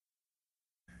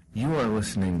You are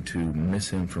listening to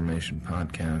Misinformation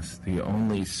Podcast, the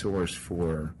only source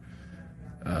for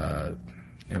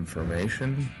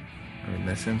information or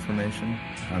misinformation.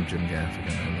 I'm Jim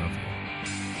Gaffigan. I love you.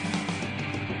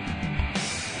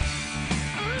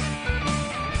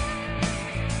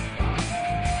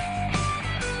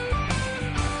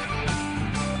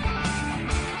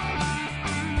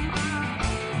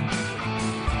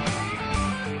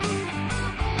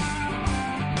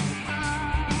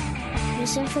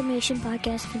 Misinformation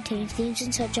Podcast contains themes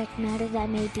and subject matter that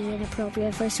may be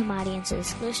inappropriate for some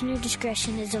audiences. Listener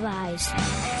discretion is advised.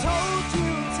 Told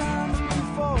you times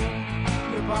before,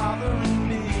 you're bothering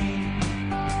me.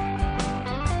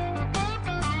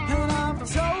 And I've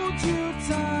told you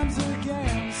times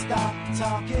again, stop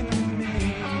talking to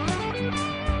me.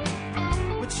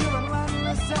 But you're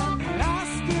relentless and I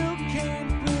still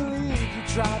can't believe you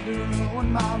tried to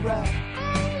ruin my rep.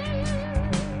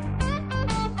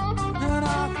 And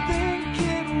I think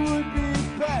it would be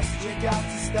best you got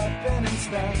to step in and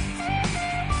inspect.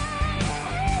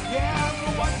 Yeah,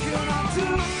 but what can I do?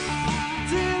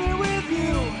 Dealing with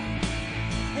you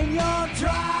and you're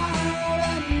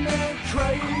driving me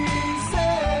crazy.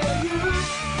 You,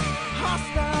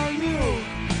 hostile you.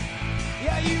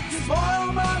 Yeah, you can spoil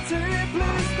my day,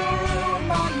 please don't ruin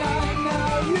my night.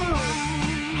 Now you,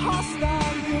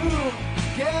 hostile you,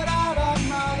 get out of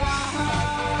my life.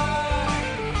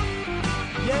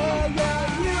 Yeah,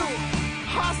 you,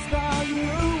 hostile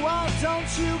you, why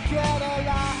don't you get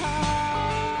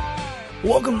alive?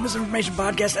 Welcome to Misinformation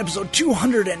Podcast, episode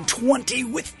 220.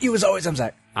 With you, as always, I'm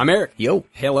Zach. I'm Eric. Yo.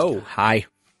 Hello. Hi.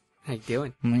 How you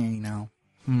doing?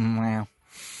 Wow.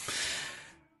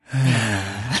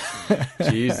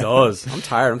 Jesus. I'm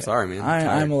tired. I'm sorry, man.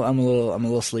 I'm a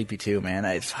little sleepy too, man.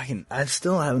 I'm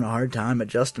still having a hard time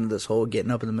adjusting to this whole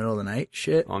getting up in the middle of the night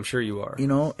shit. Oh, I'm sure you are. You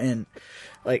know, and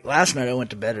like last night I went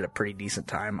to bed at a pretty decent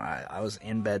time. I was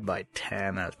in bed by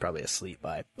 10. I was probably asleep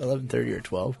by 11:30 or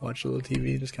 12. Watched a little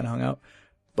TV, just kind of hung out.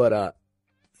 But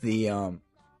the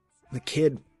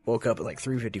kid woke up at like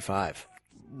 3:55.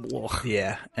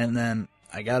 Yeah, and then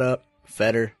I got up,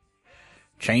 fed her,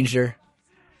 changed her.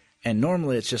 And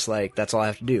normally it's just like, that's all I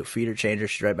have to do. Feed her, change her,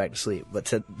 she's right back to sleep. But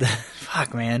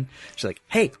fuck, man. She's like,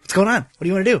 hey, what's going on? What do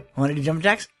you want to do? Want to do jumping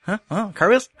jacks? Huh? Oh,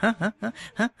 cartwheels? Huh?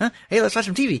 Hey, let's watch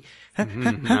some TV.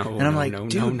 No, and I'm like,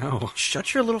 dude, no.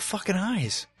 Shut your little fucking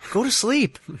eyes. Go to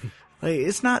sleep. Like,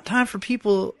 it's not time for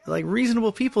people, like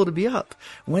reasonable people, to be up.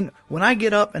 When I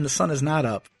get up and the sun is not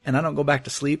up, and I don't go back to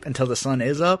sleep until the sun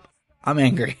is up, I'm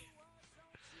angry.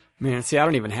 Man, see, I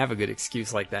don't even have a good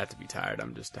excuse like that to be tired.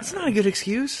 I'm just tired. That's not a good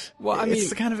excuse. Well, I mean, it's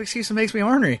the kind of excuse that makes me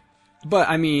ornery. But,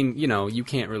 I mean, you know, you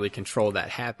can't really control that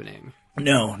happening.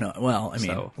 No. Well, I mean,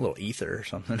 So. a little ether or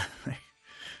something.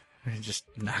 Just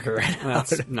knock it right Well, out.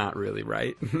 that's not really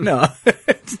right. No.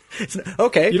 It's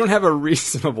okay. You don't have a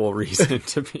reasonable reason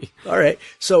to be. All right.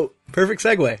 So, perfect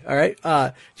segue. All right.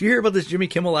 Did you hear about this Jimmy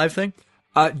Kimmel Live thing?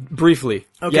 Briefly.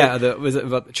 Okay. Yeah, was it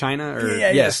about China? Or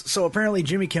Yes. So apparently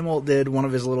Jimmy Kimmel did one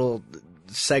of his little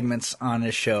segments on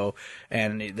his show,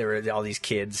 and there were all these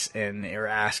kids, and they were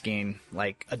asking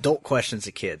like adult questions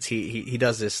to kids. He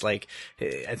does this, like,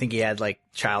 I think he had like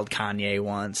Child Kanye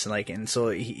once, and so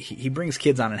he brings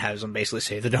kids on and has them basically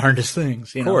say the darndest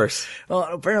things. You know? Of course. Well,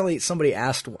 apparently somebody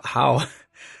asked how.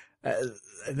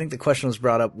 I think the question was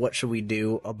brought up: what should we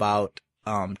do about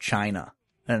China?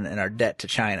 And our debt to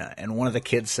China. And one of the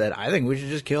kids said, I think we should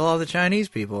just kill all the Chinese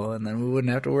people and then we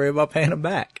wouldn't have to worry about paying them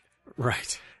back.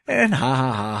 Right. And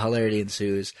hilarity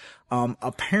ensues.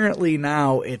 Apparently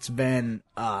now it's been,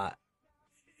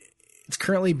 it's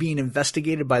currently being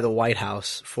investigated by the White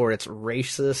House for its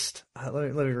racist, let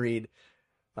me read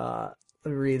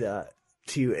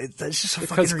to you. It's just so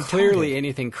Because fucking clearly retarded.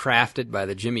 anything crafted by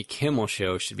the Jimmy Kimmel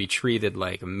Show should be treated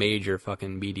like a major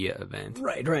fucking media event.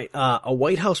 Right. A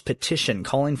White House petition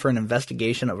calling for an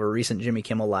investigation of a recent Jimmy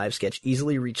Kimmel Live sketch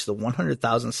easily reached the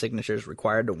 100,000 signatures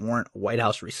required to warrant a White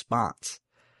House response.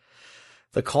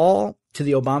 The call to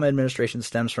the Obama administration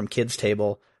stems from Kids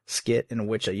Table skit in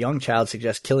which a young child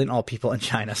suggests killing all people in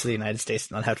China so the United States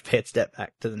does not have to pay its debt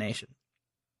back to the nation.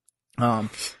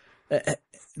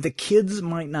 The kids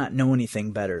might not know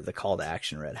anything better, the call to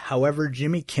action read. However,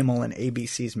 Jimmy Kimmel and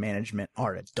ABC's management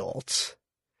are adults.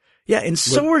 Yeah, and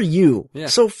so are you. Yeah.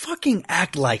 So fucking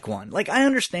act like one. Like, I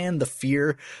understand the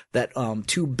fear that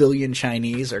 2 billion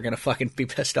Chinese are gonna fucking be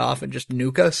pissed off and just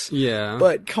nuke us. Yeah.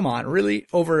 But come on, really?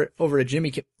 Over a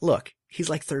Jimmy Kimmel? Look, he's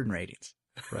like third in ratings.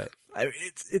 Right.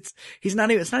 It's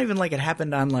not even like it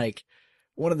happened on like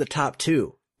one of the top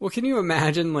two. Well, can you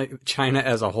imagine, like, China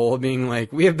as a whole being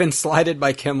like, we have been slighted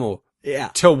by Kimmel. Yeah.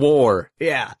 To war.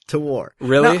 Yeah. To war.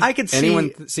 Really? Now, I could see.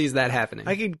 Anyone sees that happening?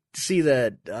 I could see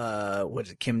that. What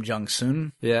is it? Kim Jong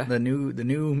Un. Yeah. The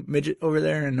new midget over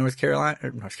there in North Carolina.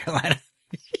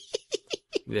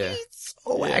 Yeah.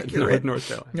 So Yeah, accurate. North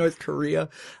Carolina. North Korea.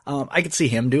 I could see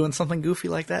him doing something goofy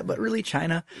like that, but really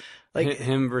China. Like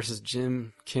Him versus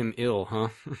Jim Kim Il, huh?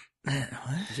 what?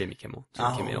 Jimmy Kimmel. Jim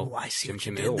Oh, Kim Il. I see Jim what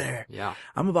you Kim did Il. there. Yeah.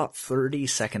 I'm about 30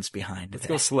 seconds behind Let's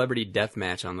today. go celebrity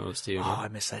deathmatch on those two. Oh, I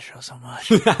miss that show so much.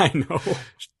 I know.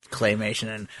 Claymation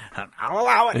and I'll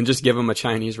allow it. And just give him a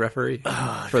Chinese referee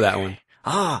for that one.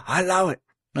 I allow it.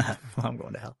 Well, I'm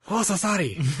going to hell. Oh, so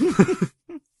sorry.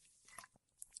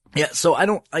 Yeah, so I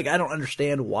don't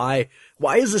understand why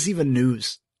is this even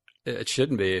news? It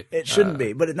shouldn't be. It shouldn't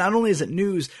be. But not only is it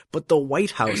news, but the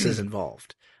White House is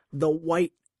involved. The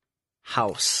White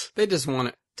House. They just want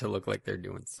it to look like they're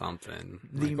doing something.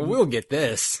 The- Like, well, we'll get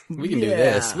this. We can do Yeah.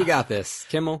 this. We got this.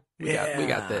 Kimmel, we got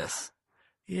Yeah. this.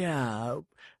 Yeah.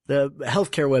 The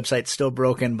healthcare website's still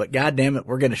broken, but goddamn it,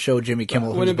 we're going to show Jimmy Kimmel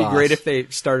Wouldn't it who's be boss. great if they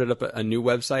started up a new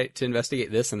website to investigate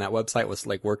this, and that website was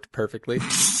like worked perfectly?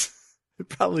 It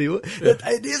probably would.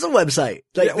 It is a website.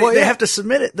 Like, Yeah, well, they yeah. have to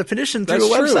submit it, the petition through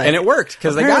That's a website. true, and it worked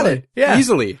because they got it. Apparently, yeah.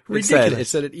 Easily. Ridiculous. It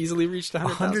said it easily reached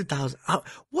 100,000. 100,000.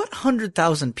 What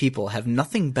 100,000 people have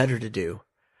nothing better to do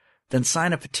than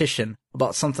sign a petition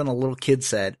about something a little kid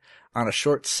said on a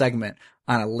short segment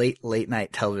on a late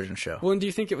night television show? Well, and do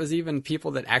you think it was even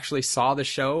people that actually saw the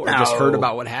show or No. just heard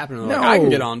about what happened? And they're No. like, I can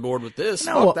get on board with this.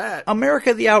 No, Fuck that.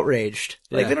 America the outraged.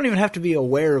 Like, Yeah. they don't even have to be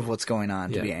aware of what's going on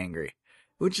to Yeah. be angry,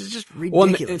 which is just Well,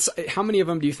 and ridiculous. how many of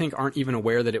them do you think aren't even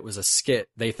aware that it was a skit?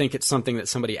 They think it's something that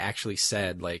somebody actually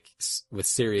said, like, with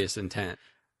serious intent.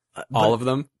 All of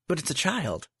them? But it's a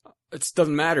child. It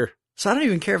doesn't matter. So I don't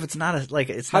even care if it's not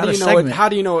it's How not do a you know segment. it? How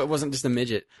do you know it wasn't just a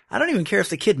midget? I don't even care if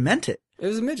the kid meant it. It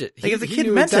was a midget. Like, if the He kid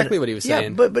knew meant exactly it, what he was yeah,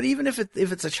 saying. but even if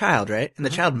it's a child, right, and the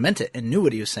child meant it and knew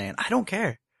what he was saying, I don't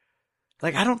care.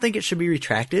 Like, I don't think it should be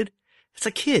retracted. It's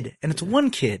a kid, and it's one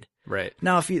kid. Right.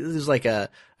 Now, if there's like a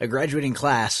graduating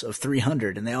class of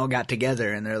 300, and they all got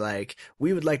together, and they're like,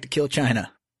 we would like to kill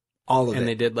China, all of And it.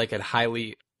 they did like a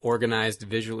highly organized,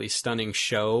 visually stunning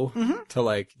show to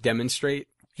like demonstrate.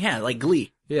 Yeah, like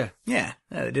Glee. Yeah. Yeah,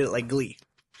 they did it like Glee.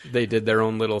 They did their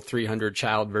own little 300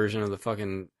 child version of the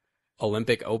fucking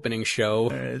Olympic opening show.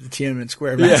 The Tiananmen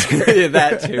Square Yeah, massacre.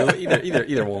 that too.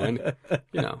 Either one.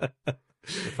 You know, the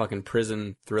fucking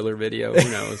prison thriller video. Who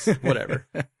knows? Whatever.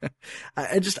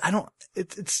 I don't.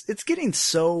 It's getting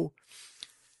so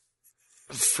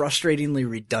frustratingly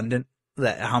redundant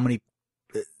that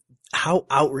how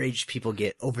outraged people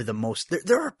get over the most.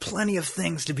 There are plenty of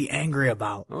things to be angry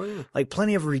about. Oh yeah. Like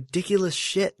plenty of ridiculous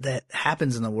shit that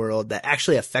happens in the world that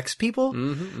actually affects people.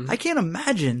 Mm-hmm. I can't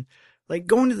imagine like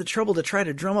going to the trouble to try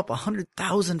to drum up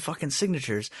 100,000 fucking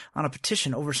signatures on a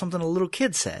petition over something a little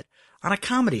kid said on a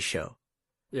comedy show.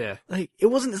 Yeah. Like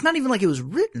it's not even like it was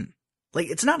written. Like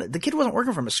the kid wasn't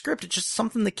working from a script. It's just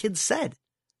something the kid said,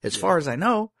 as far as I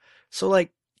know. So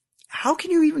like, how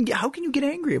can you get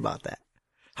angry about that?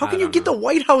 How can you get the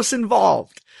White House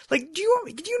involved? Like, do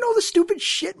you know the stupid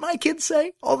shit my kids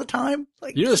say all the time?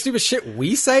 Like, You know the stupid shit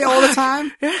we say all the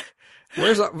time? yeah,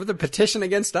 Where's the petition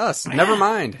against us? Never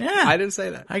mind. Yeah. I didn't say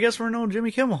that. I guess we're no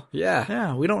Jimmy Kimmel. Yeah.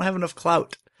 Yeah, we don't have enough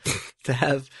clout to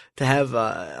have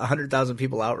 100,000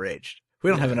 people outraged. We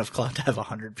don't have enough clout to have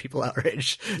 100 people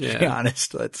outraged. To be Yeah.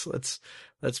 honest, let's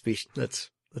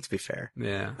be fair.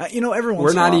 Yeah. Every once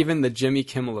We're in a not while- even the Jimmy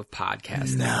Kimmel of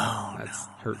podcasting. No, That's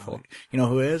no, hurtful. no. You know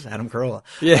who is? Adam Carolla.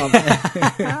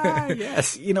 Yeah.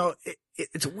 Yes.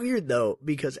 It's weird though,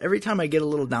 because every time I get a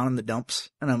little down in the dumps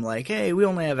and I'm like, hey, we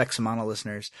only have X amount of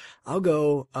listeners, I'll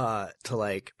go,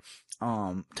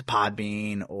 to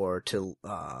Podbean or to,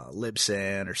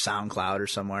 Libsyn or SoundCloud or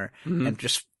somewhere and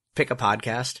just pick a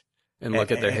podcast. And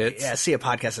look at their hits. Yeah, see a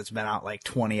podcast that's been out like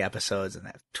 20 episodes and they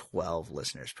have 12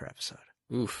 listeners per episode.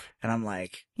 Oof. And I'm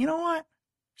like, you know what?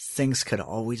 Things could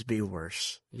always be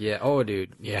worse. Yeah. Oh,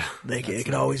 dude. Yeah. It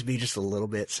could always be just a little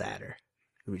bit sadder.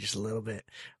 It could be just a little bit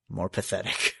more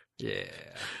pathetic. Yeah.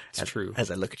 It's true. As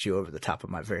I look at you over the top of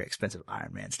my very expensive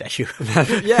Iron Man statue.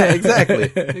 Yeah,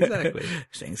 exactly. Exactly.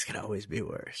 Things could always be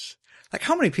worse. Like,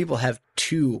 how many people have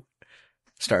two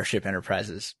Starship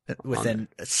Enterprises within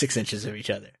 6 inches of each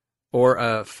other? Or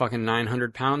a fucking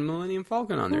 900-pound Millennium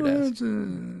Falcon on their desk.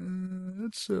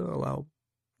 That's allowable.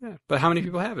 Yeah. But how many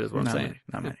people have it is what I'm Not saying. many,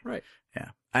 not many. Right. Yeah.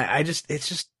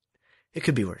 It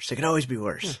could be worse. It could always be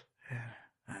worse.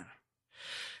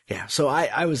 Yeah. So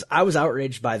I was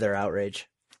outraged by their outrage.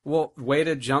 Well, way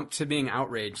to jump to being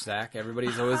outraged, Zach.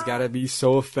 Everybody's always got to be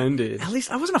so offended. At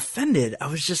least I wasn't offended. I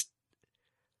was just,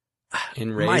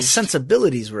 enraged. my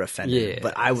sensibilities were offended,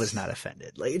 but I Yes. was not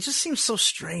offended. Like, it just seems so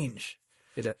strange.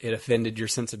 It offended your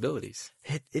sensibilities.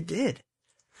 It did.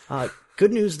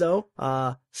 Good news though.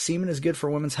 Semen is good for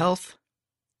women's health.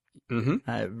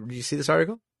 Mm-hmm. Did you see this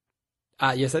article?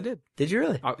 Yes, I did. Did you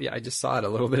really? Oh, yeah, I just saw it a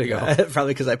little bit ago.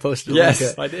 Probably because I posted.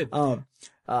 Yes, I did.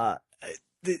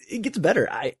 It gets better.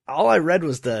 All I read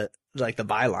was the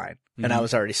byline, and I Mhm.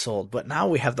 was already sold. But now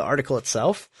we have the article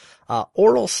itself.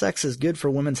 Oral sex is good for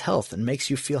women's health and makes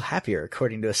you feel happier,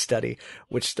 according to a study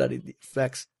which studied the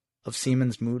effects of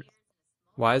semen's mood.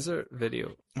 Why is there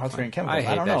video? Altering I chemicals.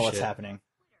 hate I don't that know what's shit. happening.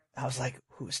 I was like,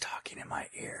 who's talking in my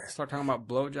ear? Start talking about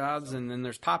blowjobs, and then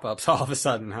there's pop-ups all of a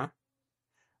sudden, huh?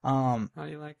 How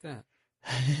do you like that?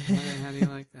 How do you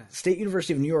like that? State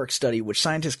University of New York study, which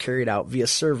scientists carried out via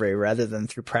survey rather than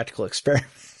through practical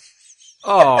experiments.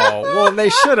 Oh, well, they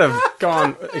should have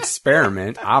gone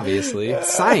experiment, obviously.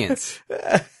 Science.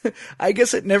 I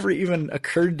guess it never even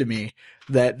occurred to me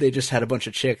that they just had a bunch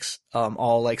of chicks,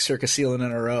 all like circa sealing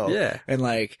in a row. Yeah. And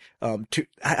like,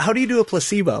 how do you do a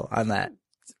placebo on that?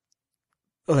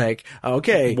 Like,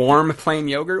 okay. Warm plain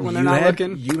yogurt when they're not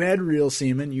looking? You had real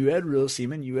semen, you had real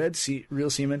semen, you had real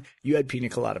semen, you had pina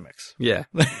colada mix. Yeah.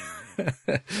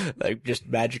 Like, just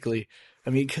magically. I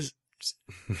mean, cause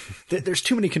there's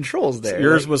too many controls there.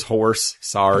 Yours Like, was horse.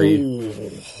 Sorry.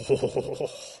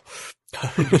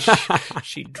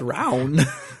 she drowned.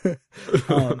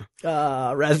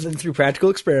 Rather than through practical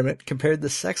experiment, compared the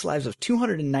sex lives of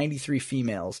 293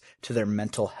 females to their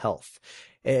mental health.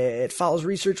 It follows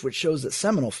research which shows that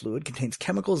seminal fluid contains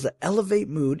chemicals that elevate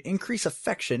mood, increase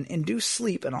affection, induce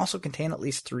sleep, and also contain at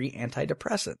least 3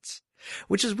 antidepressants.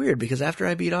 Which is weird because after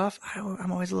I beat off,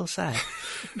 I'm always a little sad.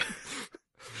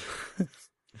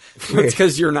 It's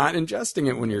because you're not ingesting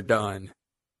it when you're done.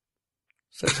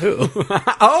 Says who?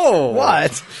 Oh!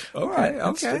 What? Okay,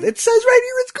 It's- okay. It says right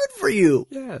here it's good for you.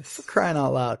 Yes. Crying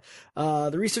out loud.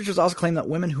 The researchers also claim that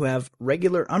women who have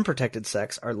regular unprotected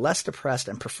sex are less depressed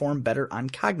and perform better on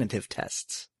cognitive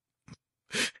tests.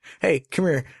 Hey, come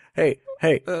here. Hey,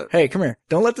 come here.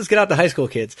 Don't let this get out to high school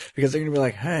kids because they're going to be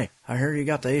like, hey, I heard you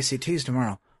got the ACTs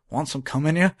tomorrow. Want some cum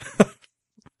in you?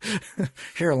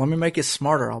 Here, let me make you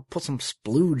smarter. I'll put some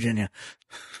splooge in you.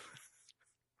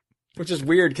 Which is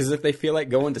weird because if they feel like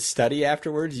going to study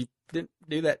afterwards, you didn't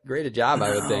do that great a job, I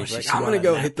would No, think. she's Like, I'm going to wanting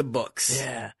go that. hit the books.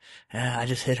 Yeah. I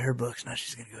just hit her books. Now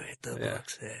she's going to go hit the Yeah.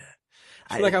 books. Yeah.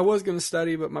 I feel like I was going to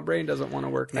study, but my brain doesn't want to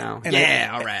work now. And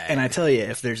all right. And I tell you,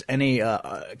 if there's any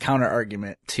counter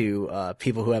argument to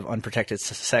people who have unprotected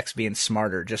sex being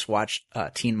smarter, just watch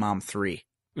Teen Mom 3.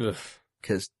 Ugh.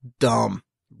 Because dumb.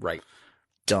 Right.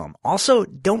 Dumb. Also,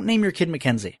 don't name your kid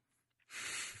Mackenzie.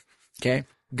 Okay?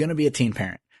 Gonna be a teen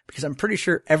parent. Because I'm pretty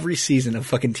sure every season of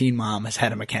fucking Teen Mom has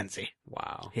had a Mackenzie.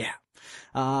 Wow. Yeah.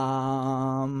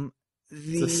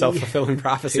 It's a self-fulfilling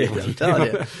prophecy. I'm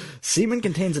telling you. Semen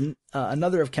contains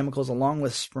another of chemicals along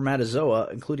with spermatozoa,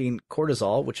 including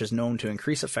cortisol, which is known to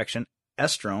increase affection,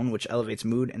 estrone, which elevates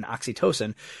mood, and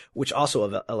oxytocin, which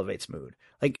also elevates mood.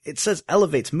 Like, it says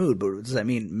elevates mood, but does that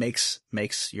mean makes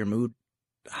your mood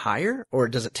higher? Or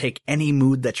does it take any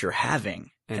mood that you're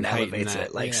having and heighten elevates that,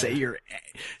 it? Like, yeah.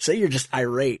 say you're just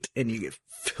irate and you get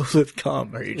filled with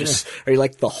cum. Are you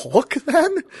like the Hulk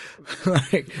then?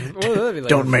 Like, Well, that'd be like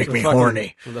don't the- make the me fucking-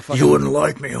 horny. the fucking- You wouldn't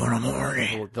like me when I'm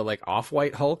horny. The like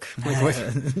off-white Hulk? Like, what?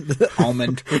 The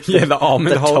almond. Yeah, the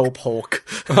almond the Hulk. taupe Hulk.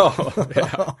 Oh,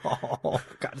 yeah. Oh,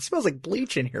 God, it smells like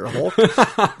bleach in here, Hulk.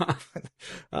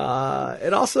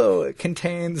 It also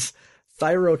contains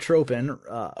thyrotropin.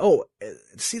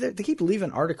 See, they keep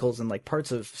leaving articles and like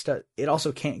parts of stuff. It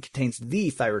also contains the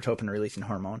thyrotropin releasing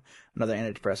hormone, another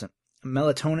antidepressant,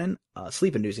 melatonin,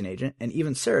 sleep-inducing agent, and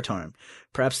even serotonin,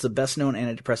 perhaps the best-known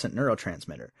antidepressant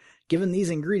neurotransmitter. Given these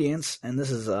ingredients, and this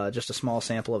is just a small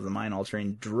sample of the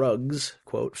mind-altering drugs,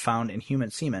 quote, found in human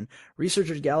semen,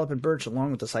 researchers Gallup and Birch,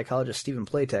 along with the psychologist Stephen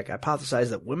Playtech, hypothesized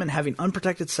that women having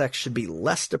unprotected sex should be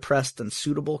less depressed than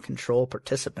suitable control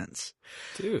participants.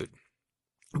 Dude.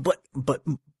 But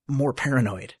more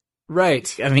paranoid.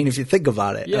 Right. I mean, if you think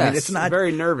about it. Yes, I mean, it's not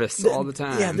very nervous all the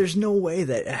time. Yeah, there's no way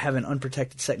that having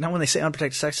unprotected sex. Now, when they say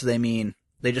unprotected sex, they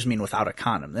just mean without a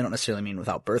condom. They don't necessarily mean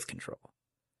without birth control.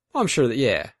 Well, I'm sure that,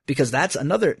 yeah. Because that's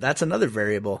another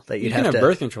variable that You you'd can have have to.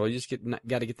 birth control. You just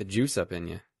got to get the juice up in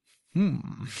you.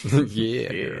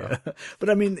 Yeah. Girl. But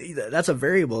I mean, that's a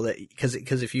variable that, cause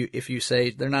if you say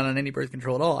they're not on any birth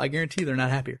control at all, I guarantee they're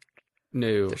not happier.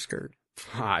 No. They're scared.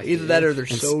 Either that or they're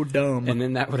so dumb. And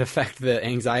then that would affect the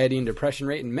anxiety and depression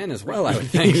rate in men as well, I would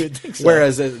think. You would think so.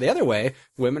 Whereas the other way,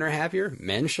 women are happier.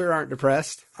 Men sure aren't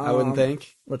depressed, I wouldn't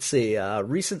think. Let's see.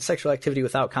 Recent sexual activity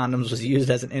without condoms was used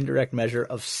as an indirect measure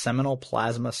of seminal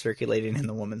plasma circulating in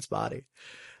the woman's body.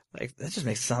 Like, that just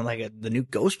makes it sound like the new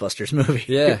Ghostbusters movie.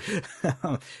 Yeah.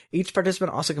 Each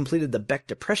participant also completed the Beck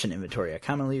Depression Inventory, a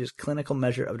commonly used clinical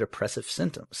measure of depressive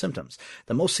symptoms.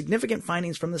 The most significant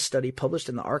findings from this study, published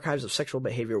in the Archives of Sexual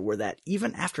Behavior, were that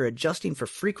even after adjusting for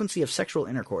frequency of sexual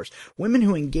intercourse, women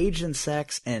who engaged in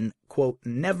sex and, quote,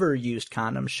 never used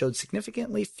condoms showed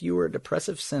significantly fewer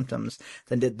depressive symptoms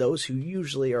than did those who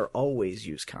usually or always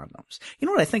use condoms. You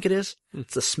know what I think it is?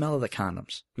 It's the smell of the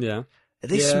condoms. Yeah.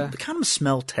 The condoms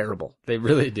smell terrible. They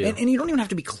really do. And you don't even have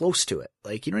to be close to it.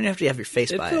 Like, you don't even have to have your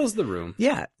face by it. It fills the room.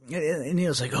 Yeah. And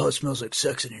it's like, oh, it smells like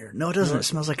sex in here. No, it doesn't. It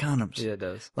smells like condoms. Yeah, it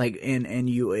does. Like, and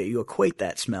you equate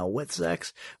that smell with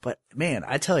sex. But man,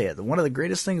 I tell you, one of the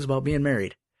greatest things about being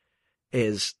married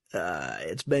is,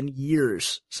 it's been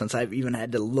years since I've even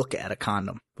had to look at a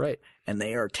condom. Right. And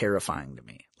they are terrifying to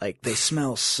me. Like, they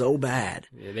smell so bad.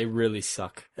 Yeah, they really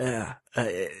suck. Yeah.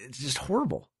 It's just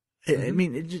horrible. I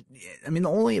mean, the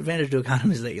only advantage to a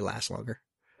condom is that you last longer.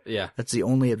 Yeah. That's the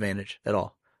only advantage at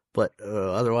all. But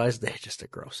otherwise, they just are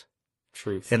gross.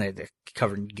 Truth. And they're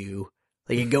covered in goo.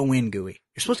 Like, you go in gooey.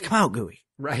 You're supposed to come out gooey.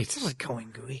 Right. It's supposed to go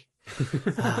in gooey.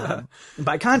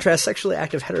 By contrast, sexually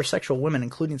active heterosexual women,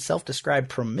 including self-described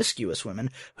promiscuous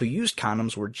women who used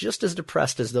condoms, were just as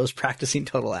depressed as those practicing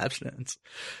total abstinence.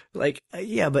 Like,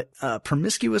 but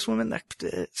promiscuous women,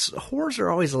 whores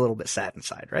are always a little bit sad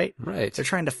inside, right? Right. They're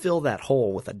trying to fill that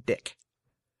hole with a dick.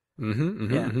 I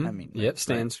mean, yep,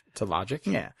 stands to logic.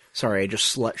 Yeah. Sorry, I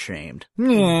just slut shamed.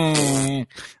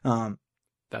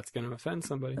 That's going to offend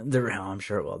somebody. I'm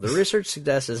sure it will. The research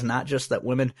suggests is not just that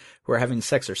women who are having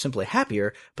sex are simply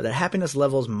happier, but that happiness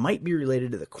levels might be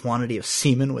related to the quantity of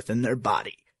semen within their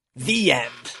body. The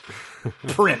end.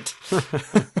 Print.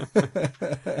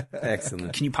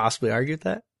 Excellent. Can you possibly argue with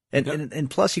that? And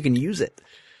plus, you can use it.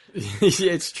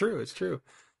 Yeah, it's true. It's true.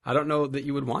 I don't know that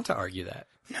you would want to argue that.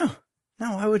 No,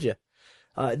 why would you?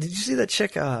 Did you see that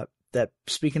chick, that,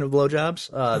 speaking of blowjobs,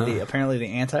 apparently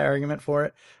the anti-argument for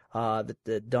it,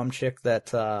 the dumb chick that,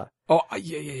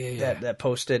 that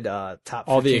posted, top 15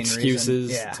 all the excuses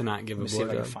reason. to not give a Let me see if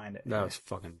I can blowjob. find it. That was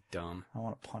fucking dumb. I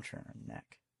want to punch her in her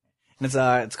neck.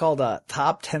 And it's called,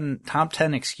 top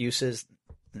 10 excuses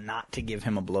not to give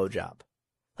him a blowjob.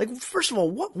 Like, first of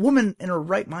all, what woman in her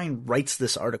right mind writes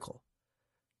this article?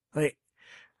 Like,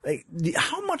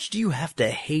 how much do you have to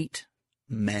hate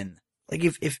men? Like,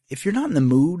 if you're not in the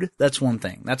mood, that's one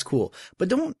thing. That's cool. But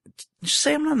don't just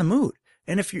say I'm not in the mood.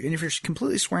 And if you're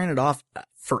completely swearing it off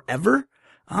forever,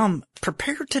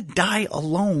 prepare to die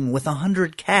alone with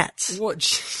 100 cats. Well,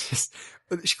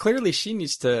 clearly she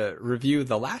needs to review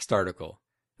the last article.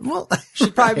 Well,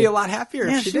 she'd probably be a lot happier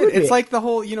Yeah, if she she would did. It's be. like the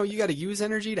whole, you got to use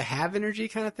energy to have energy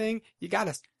kind of thing. You got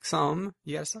to suck some.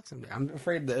 I'm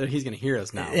afraid that he's going to hear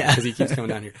us now because he keeps coming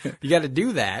down here. You got to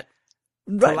do that.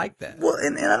 Right. I like that. Well,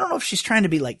 and I don't know if she's trying to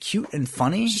be like cute and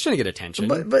funny. She's trying to get attention.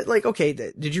 But like, okay,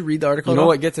 did you read the article You at know all?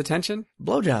 what gets attention?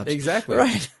 Blowjobs. Exactly.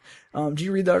 Right. Did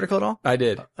you read the article at all? I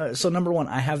did. So number one,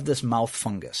 I have this mouth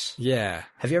fungus. Yeah.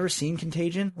 Have you ever seen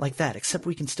Contagion? Like that, except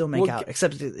we can still make Well, out.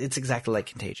 Except it's exactly like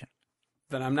Contagion.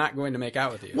 Then I'm not going to make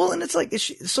out with you. Well, and it's like, is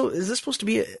this supposed to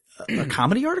be a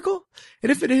comedy article?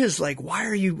 And if it is, like, why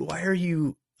are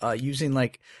you using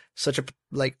like such a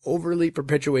like overly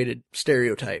perpetuated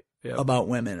stereotype about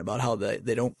women, about how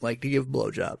they don't like to give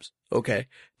blowjobs? Okay,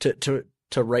 to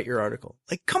write your article,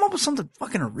 like, come up with something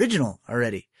fucking original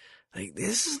already. Like,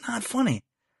 this is not funny.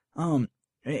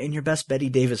 In your best Betty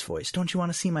Davis voice, don't you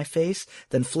want to see my face?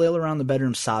 Then flail around the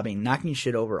bedroom sobbing, knocking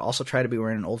shit over. Also try to be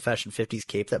wearing an old-fashioned 50s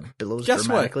cape that billows Guess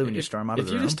dramatically what? when you storm out of the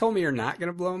If you room. just told me you're not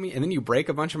going to blow me and then you break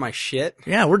a bunch of my shit.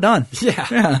 Yeah, we're done.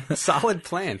 Yeah. Solid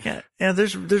plan. Yeah,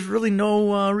 there's really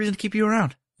no reason to keep you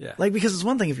around. Yeah. Like, because it's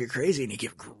one thing if you're crazy and you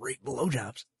give great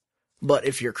blowjobs. But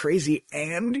if you're crazy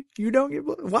and you don't give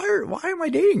why am I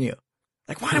dating you?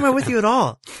 Like, why am I with you at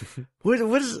all?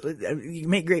 What is, you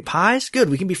make great pies? Good,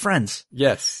 we can be friends.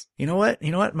 Yes. You know what?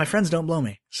 My friends don't blow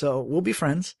me. So we'll be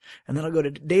friends. And then I'll go to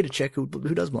date a chick who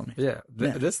does blow me. Yeah.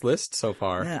 This list so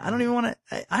far. Yeah, I don't even want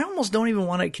to, I almost don't even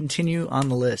want to continue on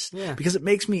the list. Yeah. Because it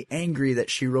makes me angry that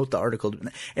she wrote the article.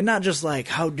 And not just like,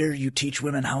 how dare you teach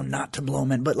women how not to blow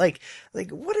men, but like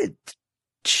what a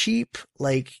cheap,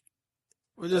 like.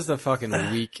 Well, just a fucking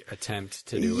weak attempt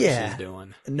to do what she's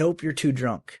doing. Nope, you're too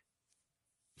drunk.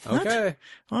 Okay.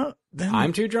 Well, then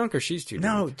I'm too drunk or she's too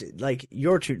no, drunk? like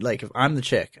you're too. Like if I'm the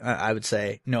chick, I would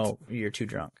say no. You're too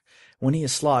drunk. When he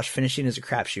is sloshed, finishing is a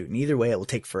crapshoot, and either way, it will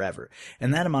take forever.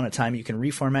 In that amount of time, you can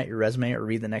reformat your resume or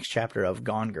read the next chapter of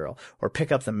Gone Girl, or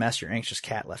pick up the mess your anxious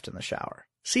cat left in the shower.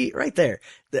 See, right there,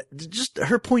 just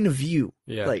her point of view.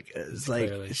 Yeah, like it's like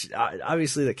clearly.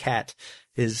 obviously the cat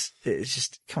is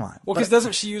just come on. Well, because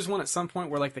doesn't she use one at some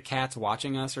point where like the cat's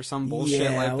watching us or some bullshit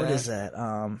yeah, like that? what is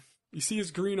that? You see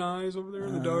his green eyes over there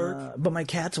in the dark? But my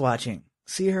cat's watching.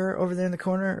 See her over there in the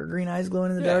corner, her green eyes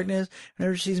glowing in the darkness?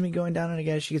 Whenever she sees me going down on a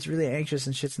guy, she gets really anxious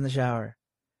and shits in the shower.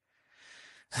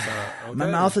 So, okay.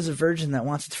 My mouth is a virgin that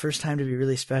wants its first time to be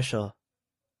really special.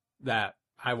 That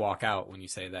I walk out when you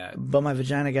say that. But my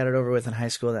vagina got it over with in high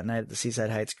school that night at the Seaside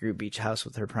Heights Group Beach House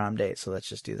with her prom date, so let's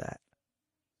just do that.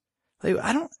 Like,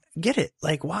 I don't get it.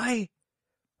 Like, why?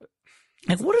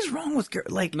 Like, what is wrong with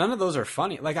girls? Like, None of those are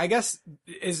funny. Like, I guess,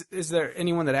 is there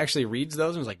anyone that actually reads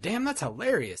those and is like, damn, that's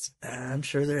hilarious? I'm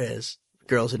sure there is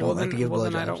girls who don't like to give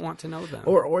then I blowjobs. don't want to know them.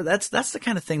 Or that's the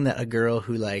kind of thing that a girl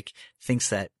who like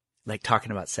thinks that like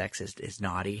talking about sex is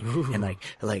naughty and like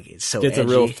it's so Gets edgy.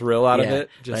 a real thrill out of Yeah, it,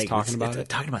 just like, talking about it.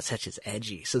 Talking about sex is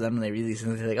edgy. So then when they read these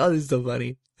things, they're like, "Oh, this is so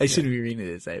funny. I shouldn't be reading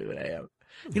this, but I am."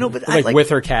 You know, but like, I, with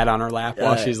her cat on her lap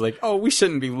while uh, she's like, "Oh, we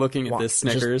shouldn't be looking at this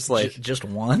Snickers." just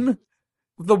one.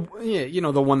 the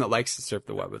one that likes to surf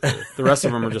the web with her. The rest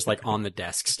of them are just like on the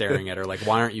desk staring at her, like,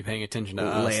 "Why aren't you paying attention to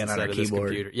us Laying on instead her of this keyboard.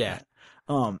 computer?" Yeah.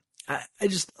 I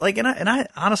just like, and I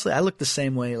honestly, I look the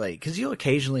same way, like, cause you'll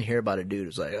occasionally hear about a dude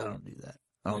who's like, I don't do that.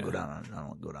 I don't go down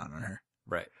on her.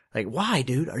 Right. Like, why,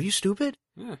 dude? Are you stupid?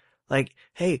 Yeah. Like,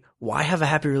 hey, why have a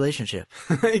happy relationship?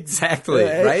 Exactly.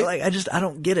 Right. Like, I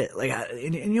don't get it. Like,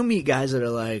 and you'll meet guys that are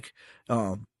like,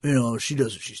 she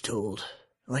does what she's told.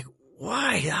 Like,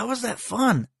 why? How is that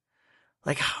fun?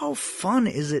 Like, how fun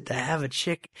is it to have a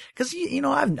chick? Cause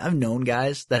I've known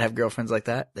guys that have girlfriends like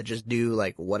that just do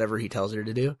like whatever he tells her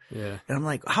to do. Yeah. And I'm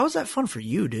like, how is that fun for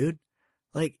you, dude?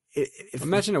 Like, if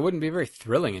Imagine it wouldn't be very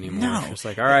thrilling anymore. No. It's just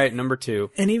like, all right, number 2.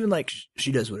 and even like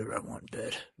she does whatever I want in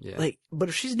bed. Yeah. Like, but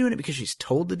if she's doing it because she's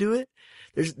told to do it,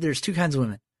 there's two kinds of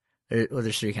women.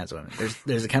 There's three kinds of women.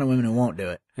 There's the kind of women who won't do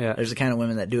it. Yeah. There's the kind of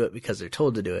women that do it because they're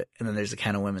told to do it, and then there's the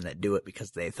kind of women that do it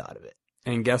because they thought of it.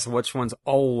 And guess which one's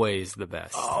always the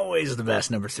best? Always the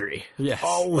best, number 3. Yes.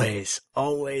 Always,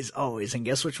 always, always. And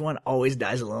guess which one always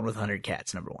dies alone with 100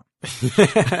 cats, number 1.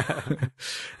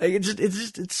 Like,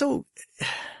 it's so,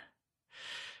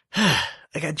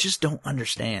 like, I just don't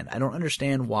understand. I don't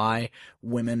understand why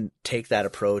women take that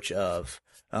approach of,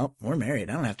 oh, we're married.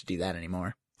 I don't have to do that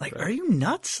anymore. Like, Right. Are you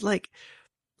nuts? Like,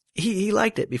 he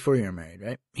liked it before you were married,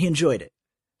 right? He enjoyed it.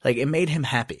 Like, it made him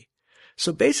happy.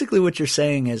 So basically what you're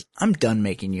saying is, I'm done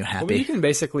making you happy. Well, you can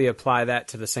basically apply that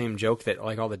to the same joke that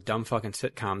like all the dumb fucking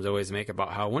sitcoms always make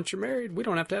about how once you're married, we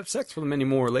don't have to have sex with them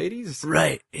anymore, ladies.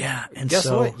 Right, yeah. And Guess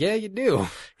so, what? Yeah, you do.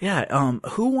 Yeah,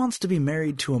 who wants to be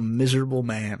married to a miserable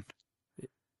man?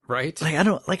 Right? Like, I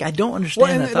don't understand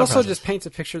Well, and that it thought also process. just paints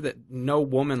a picture that no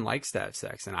woman likes to have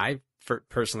sex. And I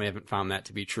personally haven't found that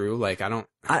to be true. Like,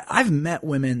 I've met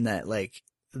women that, like,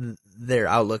 their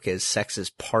outlook is sex is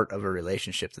part of a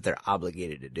relationship that they're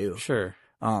obligated to do. Sure.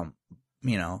 I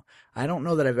don't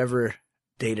know that I've ever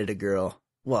dated a girl.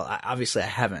 Well, obviously I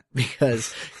haven't,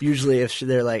 because usually if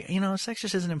they're like, sex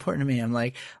just isn't important to me, I'm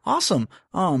like, awesome.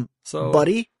 So,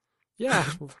 buddy, yeah,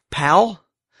 pal.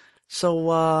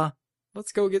 So,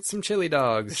 let's go get some chili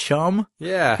dogs. chum.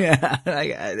 Yeah.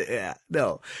 Yeah,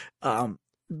 no.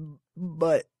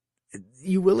 But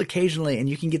you will occasionally, and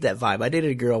you can get that vibe. I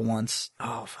dated a girl once.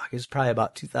 Oh fuck, it was probably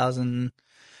about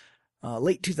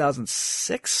late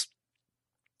 2006.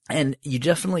 And you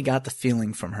definitely got the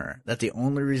feeling from her that the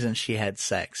only reason she had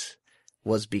sex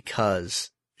was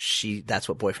because that's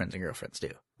what boyfriends and girlfriends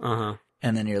do. Uh-huh.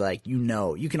 And then you're like,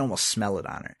 you can almost smell it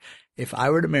on her. If I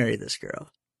were to marry this girl,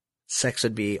 sex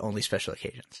would be only special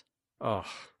occasions. Oh.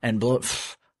 And blowjobs.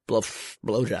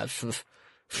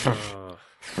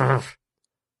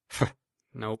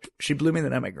 Nope. She blew me the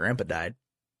night my grandpa died.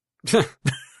 I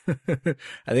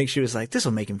think she was like, this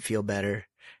will make him feel better.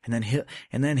 And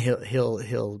then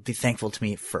he'll be thankful to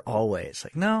me for always.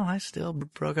 Like, no, I still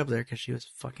broke up there because she was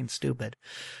fucking stupid.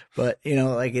 But,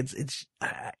 like,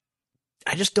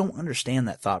 I just don't understand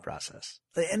that thought process.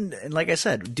 And like I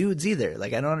said, dudes either.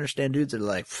 Like, I don't understand dudes that are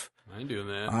like, I ain't doing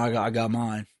that. I got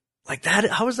mine. Like that,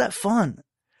 how is that fun?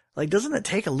 Like, doesn't it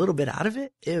take a little bit out of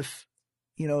it if,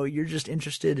 you're just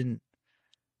interested in,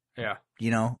 Yeah.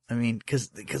 I mean, cause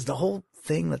the whole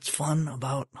thing that's fun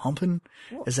about humping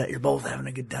is that you're both having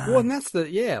a good time. Well, and that's the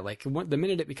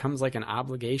minute it becomes like an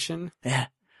obligation. Yeah.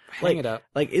 hang it up.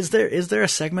 Like, is there a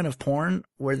segment of porn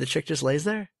where the chick just lays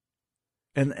there?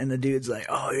 And the dude's like,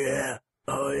 oh yeah.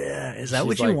 Is that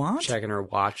what She's, you like, want? Checking her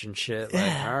watch and shit. Like,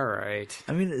 Yeah. all right.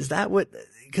 I mean, is that what,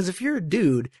 cause if you're a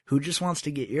dude who just wants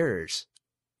to get yours,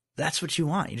 that's what you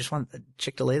want. You just want a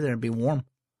chick to lay there and be warm.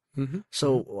 Mm-hmm.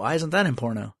 So why isn't that in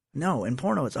porno? No, in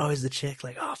porno, it's always the chick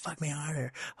like, oh, fuck me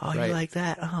harder. Oh, Right. you like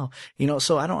that? Oh,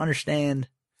 so I don't understand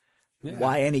Yeah.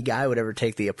 why any guy would ever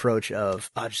take the approach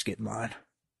of, I'll just get mine.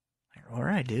 Like, all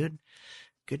right, dude.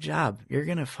 Good job. You're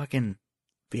going to fucking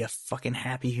be a fucking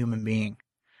happy human being.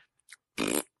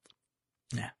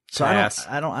 Yeah. So Pass.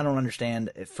 I don't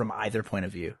understand it from either point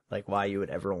of view, like why you would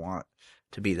ever want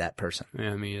to be that person.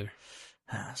 Yeah, me either.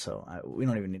 So we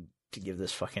don't even need to give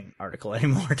this fucking article any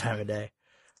more time of day.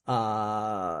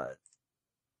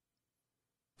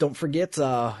 Don't forget,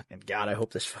 and God, I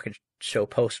hope this fucking show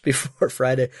posts before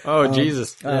Friday. Oh,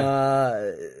 Jesus.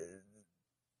 Yeah.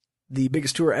 The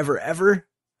biggest tour ever,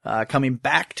 coming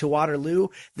back to Waterloo,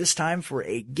 this time for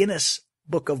a Guinness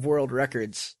Book of World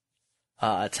Records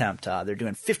attempt. They're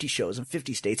doing 50 shows in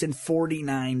 50 states in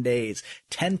 49 days.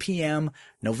 10 p.m.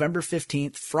 November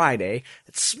 15th, Friday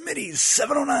at Smitty's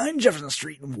 709 Jefferson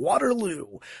Street in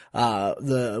Waterloo.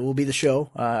 Will be the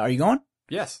show. Are you going?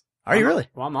 Yes. Are you really?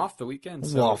 Well, I'm off the weekend,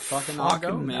 so fucking I'll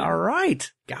go, man. All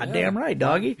right. Goddamn right,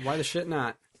 doggy. Why the shit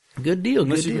not? Good deal.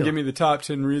 Unless good you deal. can give me the top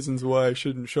 10 reasons why I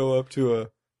shouldn't show up to a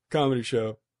comedy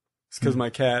show. It's because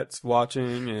my cat's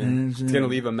watching and it's going to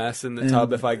leave a mess in the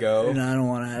tub if I go. And I don't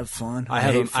want to have fun. I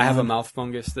have a fun. mouth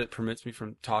fungus that permits me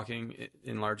from talking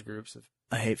in large groups of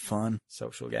I hate fun.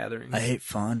 social gatherings. I hate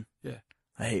fun. Yeah.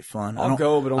 I hate fun. I'll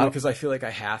go, but only because I feel like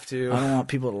I have I to. don't want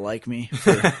people to like me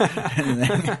for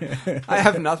anything. I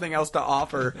have nothing else to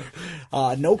offer.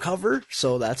 No cover,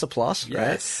 so that's a plus,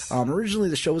 Yes. right? Originally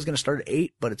the show was going to start at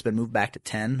 8, but it's been moved back to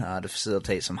 10 to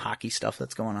facilitate some hockey stuff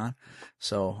that's going on.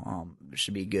 So it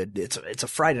should be good. It's a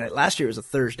Friday night. Last year it was a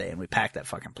Thursday, and we packed that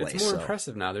fucking place. It's more so.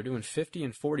 impressive now. They're doing 50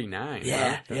 and 49. Yeah,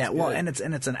 That's yeah. Well, good.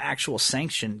 and it's an actual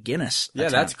sanctioned Guinness. Yeah,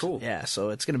 attempt. that's cool. Yeah, so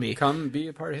it's going to be. Come be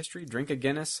a part of history. Drink a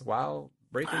Guinness while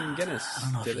breaking Guinness. I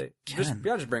don't know Do if they? you Just, can.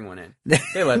 y'all just bring one in.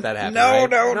 They let that happen. No,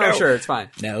 right? no. Sure, it's fine.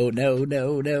 No.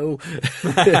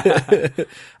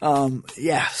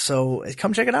 Yeah, so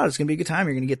come check it out. It's going to be a good time.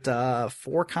 You're going to get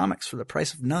 4 comics for the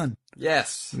price of none.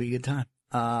 Yes, It'll be a good time.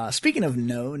 Speaking of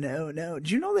no.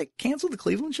 Did you know they canceled the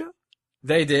Cleveland show?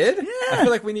 they did. Yeah. I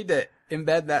feel like we need to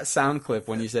embed that sound clip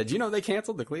when you said, "You know, they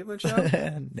canceled the Cleveland show."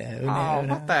 No.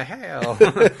 What the hell?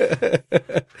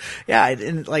 Yeah,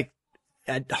 and like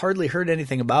I'd hardly heard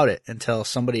anything about it until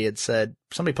somebody posted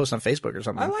on Facebook or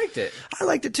something. I liked it. I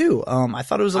liked it too. I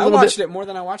thought it was a I little watched bit. it more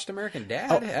than I watched American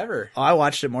Dad ever. I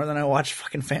watched it more than I watched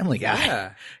fucking Family Guy.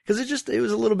 Yeah. Because it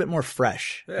was a little bit more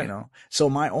fresh, Yeah. you know. So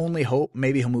my only hope,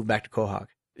 maybe he'll move back to Quahog.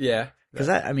 Yeah. Because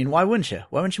I mean, why wouldn't you?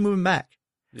 Why wouldn't you move him back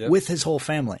Yep. with his whole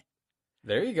family?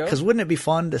 There you go. Because wouldn't it be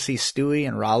fun to see Stewie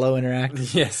and Rollo interact?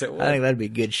 Yes, it was. I think that'd be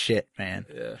good shit, man.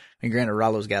 Yeah. I mean, granted,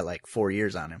 Rollo's got like 4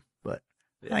 years on him, but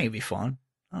I Yeah. think it'd be fun.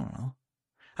 I don't know.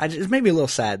 It made me a little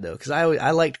sad though, because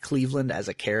I liked Cleveland as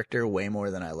a character way more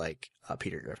than I like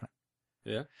Peter Griffin.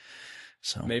 Yeah.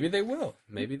 So Maybe they will.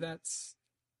 Maybe that's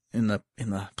in the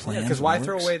plan. because why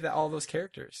throw away all those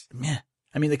characters? Yeah,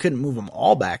 I mean they couldn't move them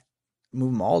all back.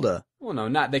 Move them all to. Well, no,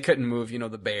 not they couldn't move.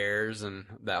 The Bears and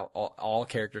all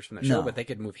characters from the show, No. but they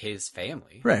could move his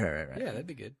family. Right. Yeah, that'd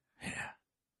be good. Yeah.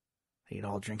 They'd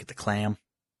all drink at the Clam.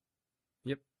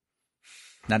 Yep.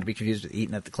 Not to be confused with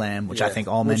eating at the Clam, which I Yeah. think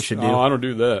all men should do. Oh, I don't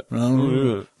do that. I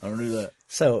don't do that.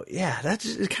 So yeah, that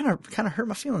just, it kind of hurt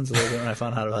my feelings a little bit when I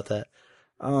found out about that.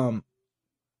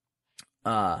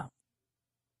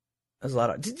 There's a lot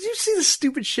of. Did you see the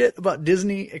stupid shit about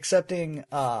Disney accepting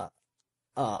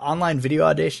online video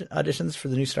auditions for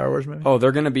the new Star Wars movie? Oh,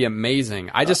 they're gonna be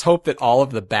amazing. I just hope that all of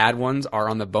the bad ones are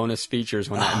on the bonus features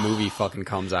when that movie fucking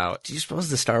comes out. Do you suppose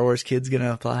the Star Wars kid's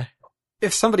gonna apply?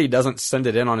 If somebody doesn't send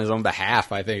it in on his own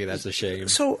behalf, I think that's a shame.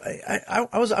 So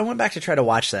I went back to try to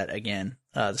watch that again,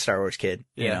 the Star Wars kid,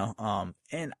 you Yeah. know,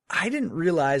 and I didn't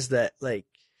realize that like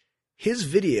his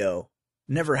video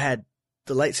never had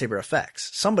the lightsaber effects.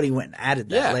 Somebody went and added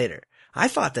that Yeah. later. I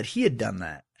thought that he had done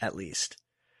that at least.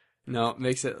 No, it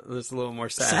makes it just a little more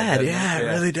sad. Sad, doesn't yeah, it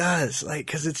really does. Like,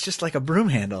 cause it's just like a broom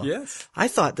handle. Yes. I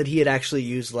thought that he had actually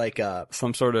used like a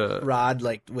Some sort of rod,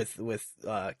 like with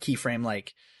keyframe,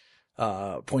 like,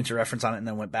 points of reference on it and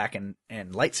then went back and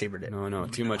lightsabered it. no,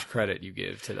 too much credit you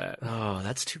give to that. Oh,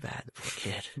 that's too bad. The poor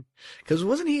kid. Cause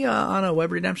wasn't he, on a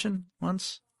Web Redemption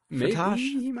once? For Maybe Tosh?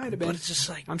 he might have been. But it's just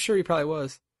like, I'm sure he probably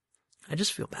was. I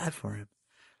just feel bad for him.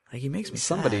 Like he makes me sad.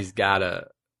 Somebody's gotta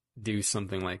do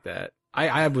something like that.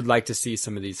 I would like to see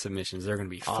some of these submissions. They're going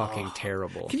to be fucking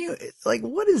terrible. Can you, like,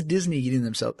 what is Disney getting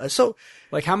themselves? So,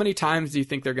 Like, how many times do you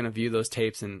think they're going to view those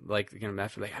tapes and, like, they're going to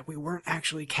be like, we weren't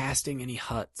actually casting any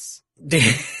Hutts?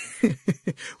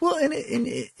 well, and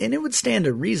it would stand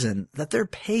to reason that they're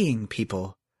paying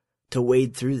people to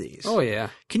wade through these. Oh, yeah.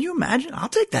 Can you imagine? I'll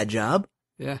take that job.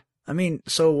 Yeah. I mean,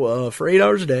 so, for 8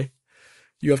 hours a day,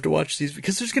 you have to watch these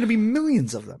because there's going to be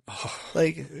millions of them.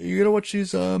 Like, you're going to watch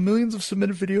these, millions of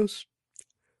submitted videos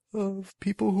of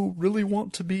people who really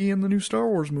want to be in the new Star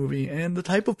Wars movie and the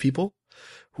type of people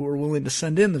who are willing to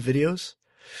send in the videos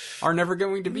Are never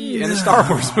going to be in a Star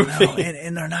Wars movie. No,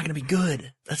 and they're not going to be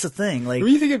good. That's the thing. Like, Do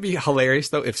you think it'd be hilarious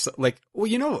though if, like, well,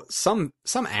 you know, some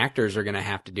actors are going to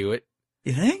have to do it.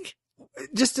 you think?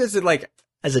 Just as it, like,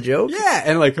 As a joke? yeah,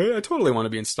 and like, hey, I totally want to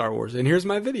be in Star Wars, and here's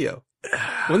my video.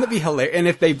 Wouldn't it be hilarious? And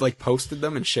if they like posted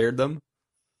them and shared them,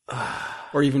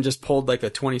 or even just pulled like a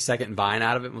 20-second Vine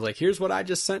out of it and was like, here's what I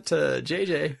just sent to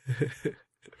JJ.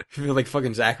 Like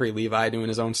fucking Zachary Levi doing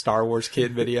his own Star Wars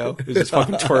kid video. He's just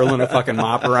fucking twirling a fucking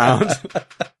mop around.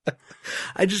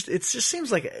 It just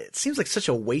seems like such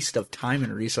a waste of time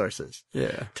and resources.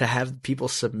 Yeah. To have people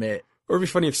submit. Or it'd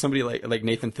be funny if somebody like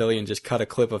Nathan Fillion just cut a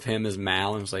clip of him as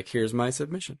Mal and was like, here's my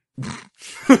submission.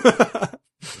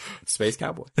 Space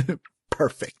Cowboy.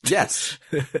 Perfect. Yes.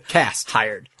 Cast.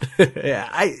 Hired.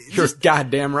 Yeah. You're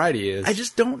goddamn right he is. I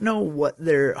just don't know what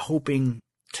they're hoping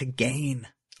to gain.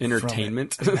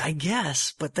 Entertainment. I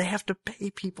guess, but they have to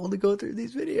pay people to go through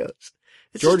these videos.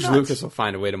 It's George just nuts. Lucas will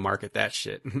find a way to market that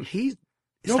shit. But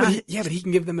But he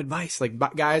can give them advice. Like,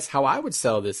 guys, how I would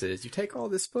sell this is you take all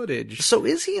this footage, So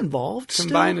is he involved?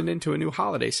 combine it into a new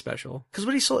holiday special. Because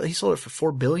what he sold it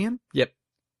for $4 billion. Yep.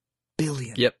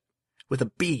 Billion. Yep. With a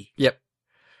B. Yep.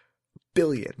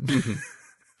 Billion.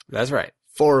 That's right.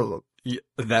 4 of them. Yeah,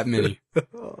 that many.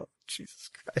 Oh,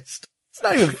 Jesus Christ. It's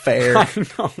not even fair. I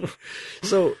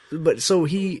know. So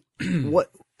he,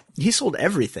 he sold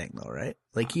everything though, right?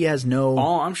 Like he has no.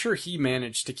 Oh, I'm sure he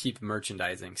managed to keep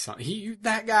merchandising.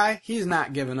 That guy, he's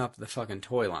not giving up the fucking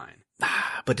toy line.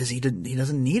 But he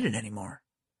doesn't need it anymore.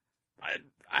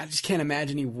 I just can't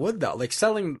imagine he would though. Like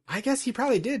selling, I guess he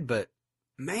probably did, but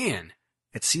man.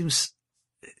 It's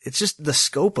just the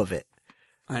scope of it.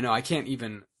 I know, I can't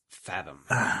even fathom.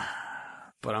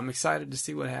 But I'm excited to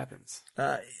see what happens.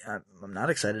 I'm not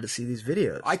excited to see these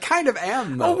videos. I kind of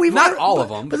am, though. we've not all of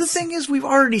them. But the thing is, we've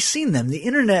already seen them. The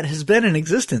internet has been in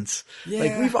existence. Yeah.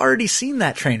 Like, we've already seen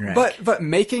that train wreck. But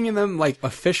making them, like,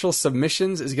 official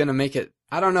submissions is going to make it,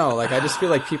 I don't know, like, I just feel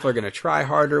like people are going to try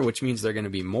harder, which means they're going to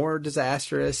be more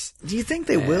disastrous. Do you think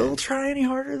they will try any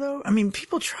harder, though? I mean,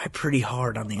 people try pretty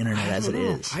hard on the internet as it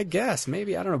is. I guess,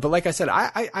 maybe, I don't know. But like I said,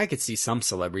 I could see some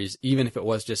celebrities, even if it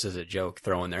was just as a joke,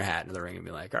 throwing their hat into the ring and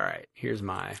be like, all right, here's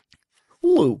my...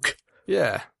 Luke.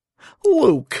 Yeah.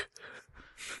 Luke.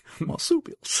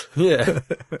 Marsupials. Yeah.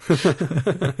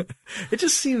 It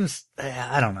just seems,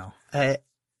 I don't know.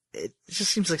 It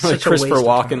just seems like Like such a Christopher waste of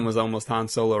Walken time. was almost Han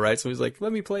Solo, right? So he's like,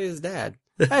 let me play his dad.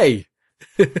 Hey,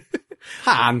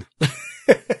 Han,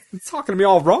 you're talking to me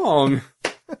all wrong.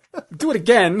 Do it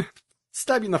again.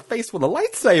 Stab you in the face with a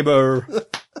lightsaber.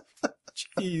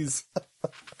 Jeez.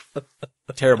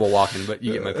 Terrible Walken, but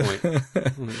you get my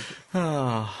point.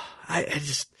 Oh,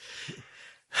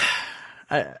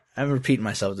 I'm repeating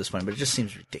myself at this point, but it just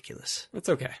seems ridiculous. It's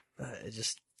okay. It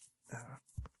just,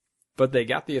 But they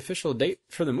got the official date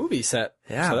for the movie set.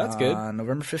 yeah. So that's good.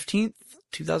 November 15th,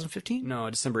 2015? No,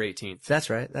 December 18th. That's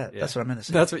right. That's what I meant to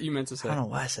say. That's what you meant to say. I don't know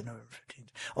why I said November 15th.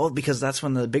 Oh, because that's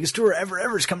when the biggest tour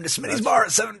ever is coming to Smitty's Bar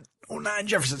at 709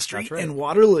 Jefferson Street That's right. in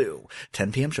Waterloo.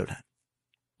 10 p.m. showtime.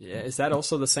 Yeah, is that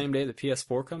also the same day the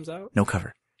PS4 comes out? No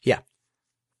cover. Yeah.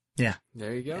 Yeah.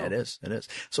 There you go. Yeah, it is. It is.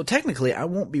 So technically, I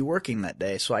won't be working that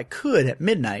day, so I could at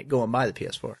midnight go and buy the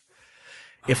PS4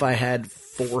 if I had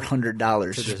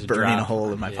 $400 To just burning a drop.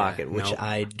 hole in my Yeah, pocket, which nope.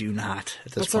 I do not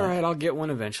at this That's point. all right. I'll get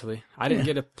one eventually. I didn't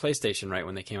get a PlayStation right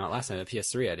when they came out last time. The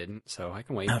PS3 I didn't, so I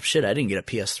can wait. Oh shit! I didn't get a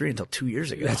PS3 until 2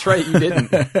 years ago. That's right, you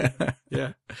didn't.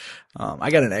 Yeah. I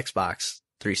got an Xbox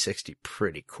 360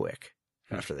 pretty quick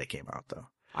after they came out, though.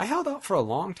 I held out for a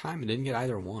long time and didn't get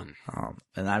either one.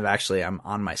 And I'm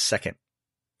on my second.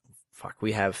 Fuck,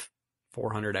 we have.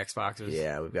 400 Xboxes.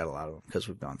 Yeah, we've got a lot of them because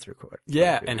we've gone through quite.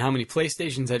 Yeah, quite a few. and how many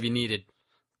PlayStations have you needed?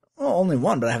 Well, only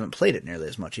one, but I haven't played it nearly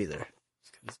as much either.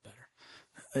 It's better.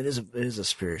 It is a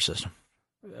superior system.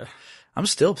 Yeah. I'm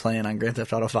still playing on Grand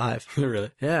Theft Auto 5.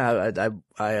 Really? Yeah,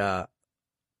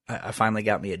 I finally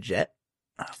got me a jet,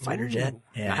 a fighter jet. Ooh,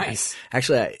 Yeah, nice.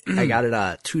 Actually, I got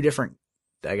it two different.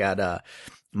 I got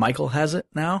Michael has it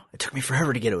now. It took me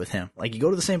forever to get it with him. Like, you go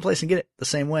to the same place and get it the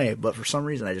same way, but for some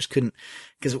reason I just couldn't,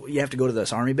 because you have to go to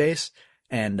this army base.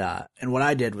 And what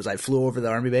I did was I flew over the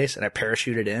army base and I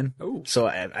parachuted in. Oh. So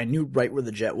I knew right where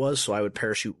the jet was, so I would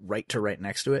parachute right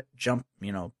next to it, jump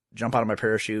out of my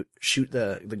parachute, shoot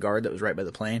the guard that was right by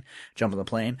the plane, jump on the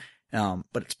plane.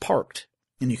 But it's parked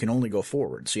and you can only go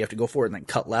forward. So you have to go forward and then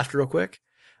cut left real quick.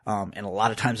 And a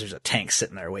lot of times there's a tank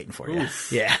sitting there waiting for you.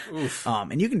 Oof. Yeah. Oof.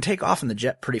 And you can take off in the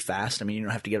jet pretty fast. I mean, you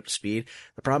don't have to get up to speed.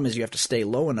 The problem is you have to stay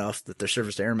low enough that their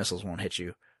surface to air missiles won't hit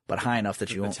you, but high enough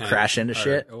that you won't tank. crash into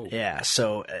shit. Oh. Yeah.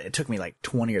 So it took me like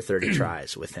 20 or 30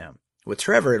 tries with him. With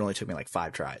Trevor, it only took me like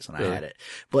 5 tries and I had it.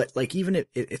 But like, even if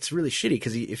it's really shitty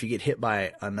because if you get hit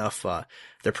by enough,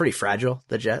 they're pretty fragile,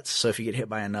 the jets. So if you get hit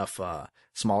by enough,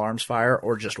 small arms fire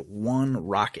or just one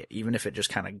rocket, even if it just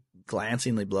kind of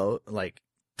glancingly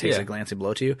takes a glancing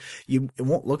blow to you, it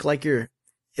won't look like it'll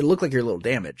look like you're a little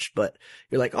damaged, but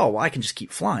you're like, oh, well, I can just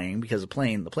keep flying because the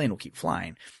plane will keep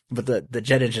flying. But the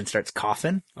jet engine starts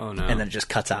coughing. Oh no. And then it just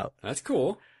cuts out. That's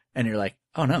cool. And you're like,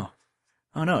 oh no.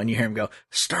 And you hear him go,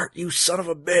 start, you son of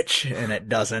a bitch. And it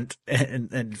doesn't.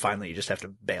 And finally you just have to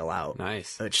bail out.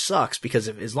 Nice. Which sucks because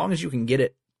as long as you can get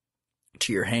it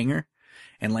to your hangar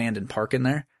and land and park in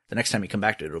there, the next time you come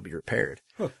back to it, it'll be repaired.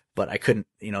 Huh. But I couldn't,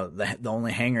 the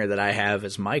only hangar that I have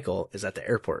as Michael is at the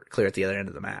airport, clear at the other end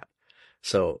of the map.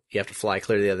 So you have to fly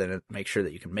clear to the other end, make sure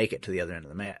that you can make it to the other end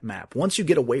of the map. Once you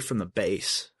get away from the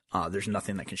base, there's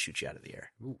nothing that can shoot you out of the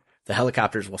air. Ooh. The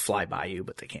helicopters will fly by you,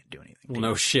 but they can't do anything. Well,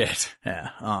 no shit.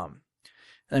 Yeah.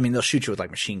 I mean, they'll shoot you with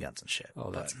like machine guns and shit. Oh,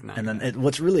 that's nice. And then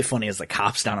what's really funny is the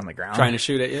cops down on the ground trying to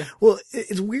shoot at you. Well,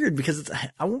 it's weird because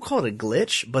I won't call it a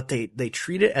glitch, but they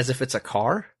treat it as if it's a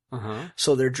car. Uh-huh.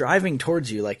 So they're driving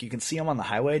towards you, like you can see them on the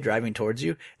highway driving towards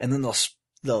you, and then they'll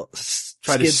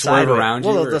try skid to swerve around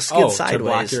you. Well, they'll skid sideways. To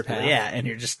block your path. Yeah,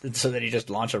 and so then you just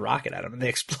launch a rocket at them and they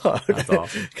explode. That's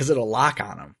awesome. Because it'll lock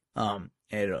on them.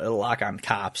 It'll lock on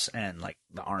cops and like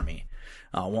the army.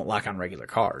 Won't lock on regular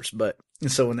cars. But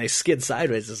so when they skid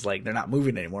sideways, it's like they're not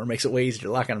moving anymore. It makes it way easier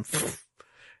to lock on them.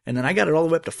 And then I got it all the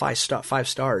way up to 5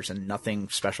 stars and nothing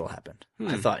special happened.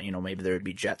 I thought, maybe there would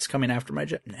be jets coming after my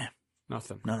jet. Nah.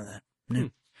 Nothing. None of that. No.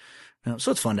 No.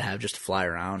 So it's fun to have just to fly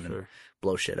around and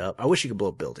blow shit up. I wish you could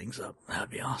blow buildings up. That would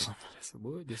be awesome. Yes, it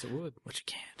would. Yes, it would. But you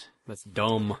can't. That's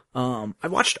dumb. I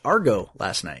watched Argo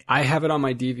last night. I have it on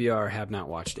my DVR. Have not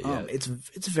watched it yet. It's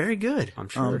very good. I'm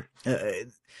sure.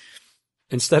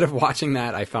 Instead of watching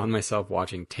that, I found myself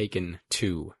watching Taken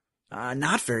 2.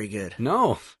 Not very good.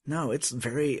 No, it's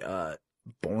very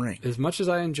boring. As much as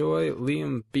I enjoy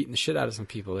Liam beating the shit out of some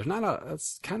people,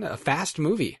 it's kind of a fast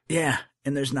movie. Yeah,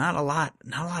 and there's not a lot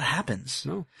happens.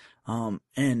 No.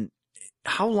 And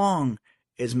how long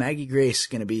is Maggie Grace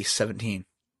going to be 17?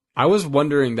 I was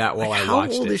wondering that while I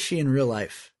watched it. How old is she in real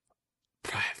life?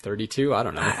 32, I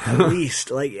don't know. At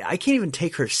least. Like, I can't even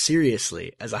take her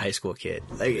seriously as a high school kid.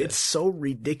 Like, it's so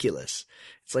ridiculous.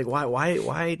 It's like,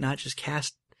 why not just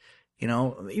cast,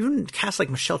 even cast like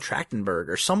Michelle Trachtenberg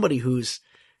or somebody who's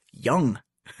young.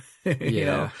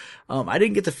 Yeah. I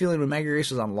didn't get the feeling when Maggie Grace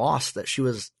was on Lost that she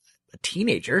was a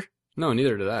teenager. No,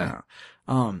 neither did I.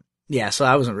 Yeah, so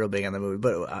I wasn't real big on the movie,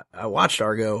 but I watched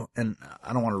Argo, and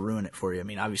I don't want to ruin it for you. I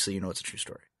mean, obviously, it's a true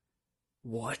story.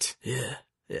 What? Yeah.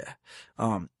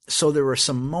 So there were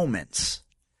some moments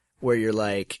where you're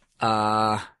like,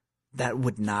 that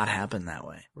would not happen that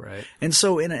way. Right. And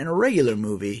so in a regular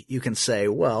movie, you can say,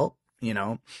 well,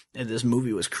 this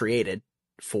movie was created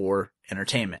for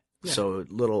entertainment. Yeah. So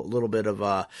little bit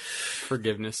of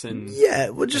forgiveness and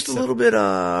just a little bit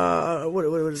what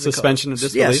is suspension it of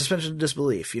disbelief. Yeah, suspension of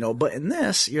disbelief. But in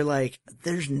this, you're like,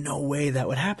 there's no way that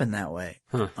would happen that way.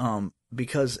 Huh.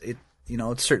 Because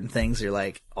it's certain things you're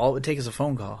like, all it would take is a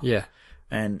phone call. Yeah.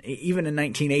 And even in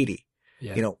 1980,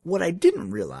 what I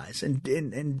didn't realize,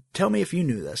 and tell me if you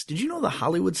knew this, did you know the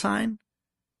Hollywood sign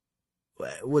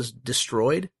was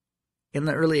destroyed in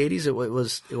the early 80s?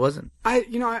 It wasn't.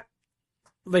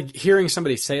 Like hearing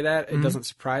somebody say that, it doesn't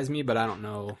surprise me, but I don't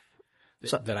know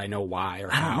that I know why or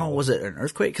how. I don't know. Was it an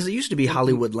earthquake? Because it used to be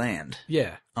Hollywood Land.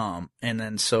 Yeah. And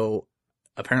then so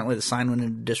apparently the sign went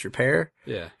into disrepair.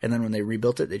 Yeah. And then when they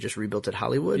rebuilt it, they just rebuilt it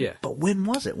Hollywood. Yeah. But when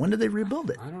was it? When did they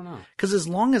rebuild it? I don't know. Because as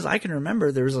long as I can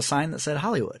remember, there was a sign that said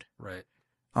Hollywood. Right.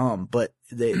 But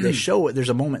they show it. There's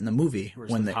a moment in the movie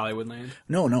when Hollywood Land.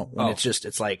 No. When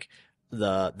it's like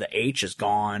the H is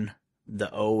gone,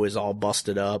 the O is all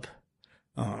busted up.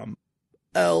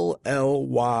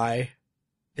 LLY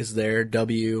is there.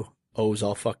 W, O's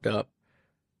all fucked up.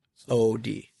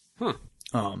 OD. Huh.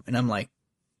 And I'm like,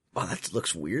 oh, that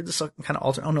looks weird. This kind of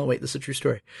alter. Oh no, wait, this is a true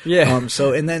story. Yeah.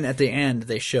 So, and then at the end,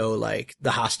 they show like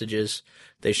the hostages,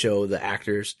 they show the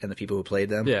actors and the people who played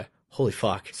them. Yeah. Holy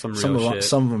fuck. Some of real them, shit.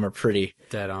 some of them are pretty.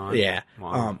 Dead on. Yeah.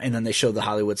 Wow. And then they showed the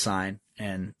Hollywood sign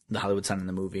and the Hollywood sign in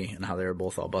the movie and how they were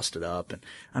both all busted up. And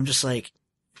I'm just like,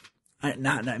 it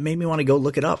made me want to go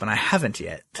look it up, and I haven't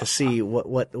yet to see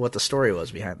what the story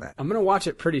was behind that. I'm going to watch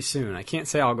it pretty soon. I can't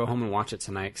say I'll go home and watch it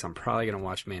tonight because I'm probably going to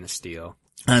watch Man of Steel.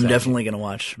 I'm definitely going to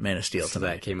watch Man of Steel So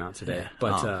tonight. that came out today. Yeah.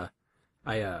 But,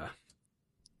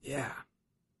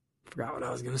 forgot what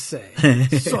I was going to say.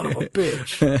 Son of a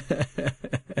bitch.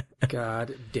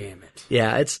 God damn it.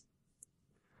 Yeah,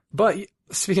 But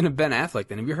speaking of Ben Affleck,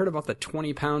 then, have you heard about the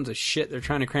 20 pounds of shit they're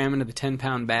trying to cram into the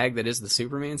 10-pound bag that is the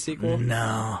Superman sequel?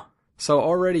 no. So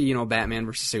already, Batman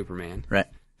versus Superman. Right.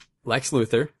 Lex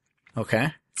Luthor.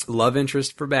 Okay. Love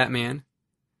interest for Batman.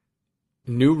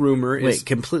 New rumor is... Wait,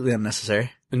 completely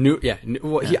unnecessary.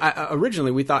 Originally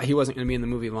we thought he wasn't going to be in the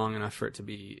movie long enough for it to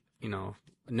be,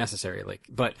 necessary.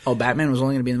 But Batman was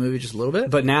only going to be in the movie just a little bit?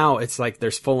 But now it's like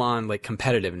there's full on like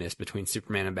competitiveness between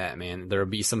Superman and Batman. There'll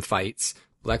be some fights.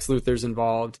 Lex Luthor's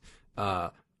involved.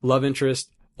 Love interest.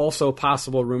 Also,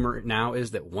 possible rumor now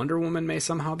is that Wonder Woman may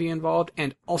somehow be involved,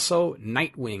 and also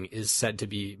Nightwing is said to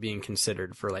be being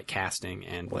considered for like casting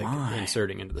and like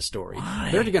inserting into the story. Why?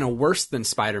 They're gonna worse than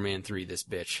Spider-Man 3. This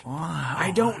bitch. Wow.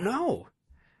 I don't know.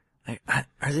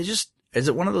 Are they just? Is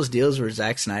it one of those deals where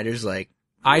Zack Snyder's like,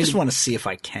 I just want to see if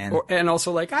I can, and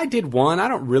also like I did one. I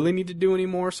don't really need to do any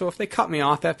more. So if they cut me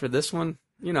off after this one,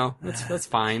 that's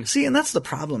fine. See, and that's the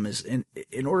problem is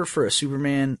in order for a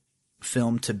Superman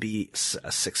film to be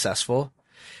successful,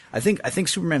 I think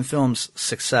Superman films'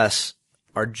 success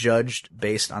are judged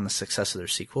based on the success of their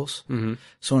sequels. Mm-hmm.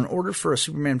 So in order for a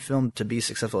Superman film to be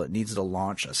successful, it needs to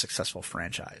launch a successful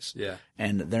franchise. Yeah.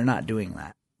 And they're not doing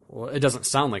that. Well, it doesn't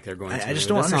sound like they're going to. I just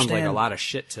don't understand. Sounds like a lot of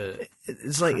shit to...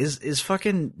 It's like, is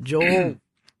fucking Joel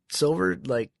Silver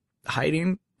like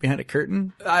hiding behind a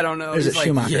curtain? I don't know. Or is it like,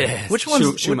 Schumacher? Yes. Which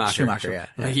one's Schumacher? Schumacher,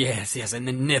 yeah. Yes, and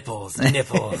the nipples.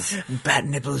 Bat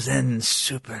nipples and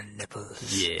super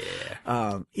nipples.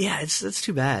 Yeah. It's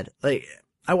too bad. Like,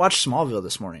 I watched Smallville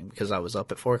this morning because I was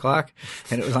up at 4:00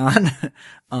 and it was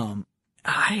on.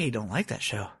 I don't like that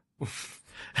show.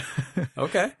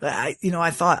 Okay. I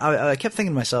kept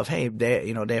thinking to myself, hey,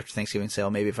 day after Thanksgiving sale,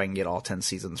 maybe if I can get all 10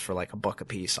 seasons for like $1 a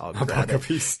piece, I'll grab it. Like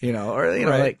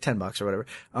 $10 or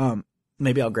whatever.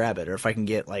 Maybe I'll grab it, or if I can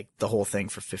get like the whole thing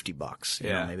for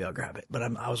 $50, maybe I'll grab it. But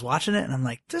I was watching it and I'm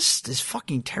like, this is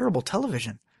fucking terrible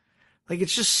television. Like,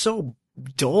 it's just so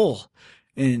dull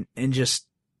and just.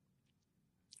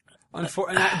 And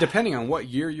depending on what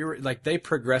year you're like, they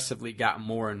progressively got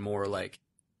more and more like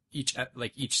each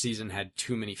season had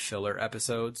too many filler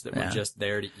episodes that were just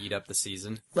there to eat up the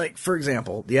season. Like, for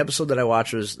example, the episode that I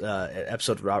watched was an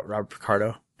episode with Robert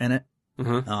Picardo in it,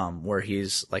 where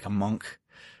he's like a monk.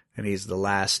 And he's the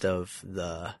last of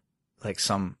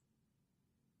some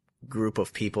group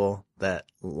of people that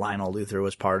Lionel Luthor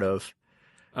was part of.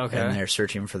 Okay. And they're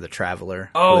searching for the Traveler.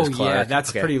 Oh, yeah,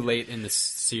 that's pretty late in the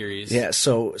series. Yeah,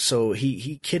 so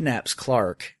he kidnaps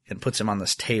Clark and puts him on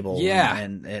this table. Yeah.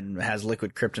 And has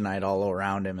liquid kryptonite all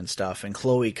around him and stuff. And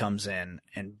Chloe comes in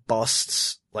and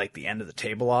busts like the end of the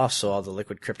table off, so all the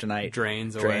liquid kryptonite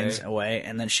drains away.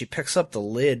 And then she picks up the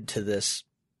lid to this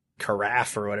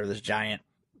carafe or whatever, this giant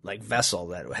like vessel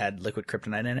that had liquid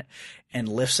kryptonite in it, and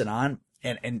lifts it on,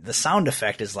 and the sound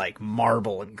effect is like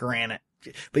marble and granite,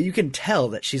 but you can tell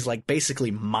that she's like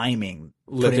basically miming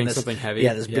lifting something heavy.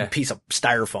 Yeah, this big piece of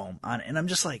styrofoam on it. And I'm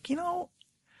just like,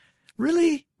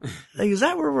 really? Like, is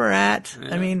that where we're at?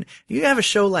 Yeah. I mean, you have a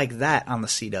show like that on the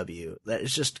CW that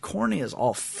is just corny as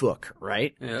all fuck,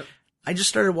 right? Yeah. I just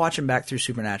started watching back through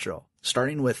Supernatural,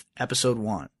 starting with episode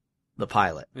 1, the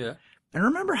pilot. Yeah. And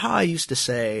remember how I used to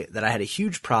say that I had a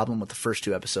huge problem with the first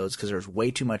 2 episodes because there was way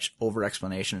too much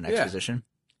over-explanation and exposition?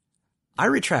 Yeah. I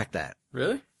retract that.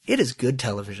 Really? It is good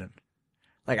television.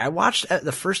 Like, I watched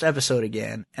the first episode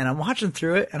again, and I'm watching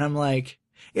through it, and I'm like,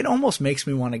 it almost makes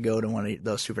me want to go to one of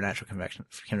those Supernatural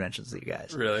conventions that you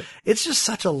guys. Really? It's just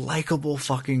such a likable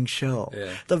fucking show.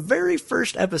 Yeah. The very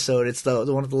first episode, it's the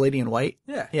one with the lady in white.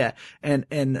 Yeah. Yeah. And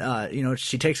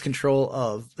she takes control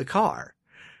of the car.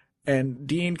 And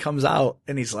Dean comes out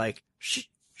and he's like, she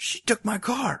took my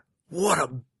car. What a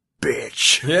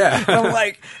bitch. Yeah. And I'm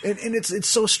like, and it's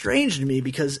so strange to me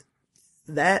because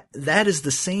that is the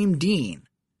same Dean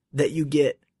that you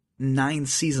get 9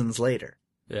 seasons later.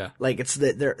 Yeah. Like, it's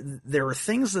that there are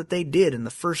things that they did in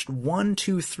the first 1,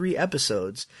 2, 3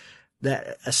 episodes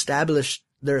that established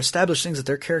things that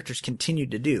their characters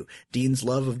continued to do. Dean's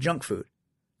love of junk food.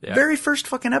 Yeah. Very first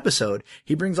fucking episode,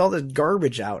 he brings all the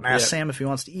garbage out and asks Yep. Sam if he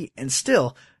wants to eat. And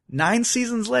still, 9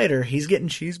 seasons later, he's getting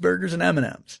cheeseburgers and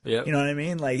M&Ms. Yep. You know what I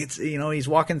mean? Like, it's, he's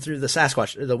walking through the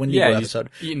Sasquatch, the Wendigo he's episode.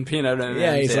 eating peanut M&Ms.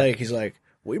 Yeah, he's like,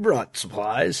 we brought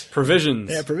supplies. provisions.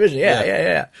 Yeah, provision.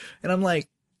 Yeah. And I'm like,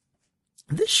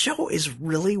 this show is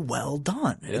really well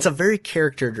done. Yeah. It's a very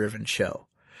character-driven show.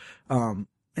 And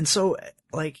so,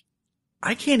 like,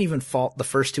 I can't even fault the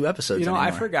first 2 episodes I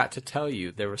anymore. forgot to tell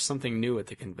you there was something new at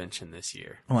the convention this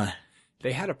year. What?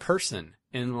 They had a person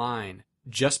in line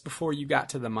just before you got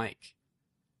to the mic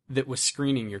that was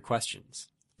screening your questions.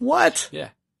 What? Yeah.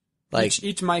 Like,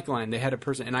 Each mic line, they had a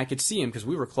person, and I could see him because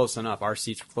we were close enough. Our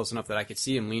seats were close enough that I could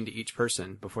see him lean to each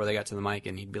person before they got to the mic,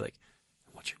 and he'd be like,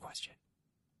 "What's your question?"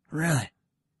 really?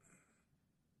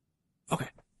 Okay.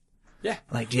 Yeah.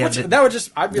 Like, do you have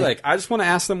I'd be like, I just want to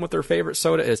ask them what their favorite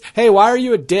soda is. Hey, why are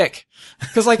you a dick?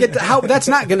 Because that's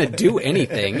not going to do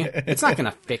anything. It's not going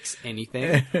to fix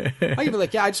anything. I could be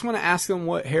like, yeah, I just want to ask them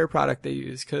what hair product they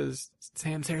use because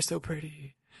Sam's hair's so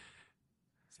pretty.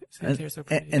 Sam's hair's so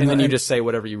pretty. And then you just say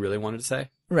whatever you really wanted to say.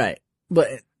 Right. But,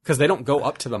 Because they don't go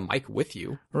up to the mic with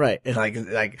you. right. And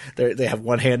like they have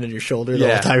one hand on your shoulder the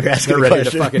whole time you're asking They're a ready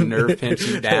question. to fucking nerve pinch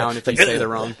you down if you say the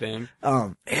wrong thing.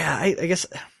 Yeah, I guess,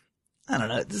 I don't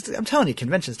know. I'm telling you,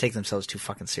 conventions take themselves too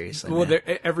fucking seriously. Well, man.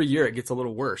 every year it gets a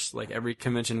little worse. Like every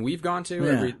convention we've gone to,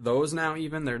 Yeah. those now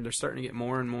even, they're starting to get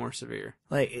more and more severe.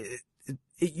 Like, it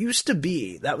used to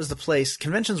be, that was the place,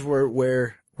 conventions were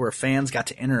where fans got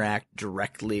to interact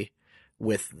directly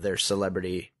with their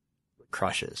celebrity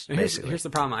crushes, And basically. here's the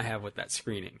problem I have with that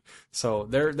screening. So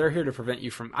they're here to prevent you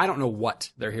from, I don't know what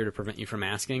they're here to prevent you from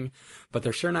asking, but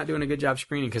they're sure not doing a good job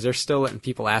screening because they're still letting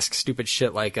people ask stupid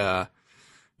shit like,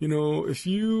 if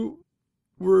you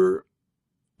were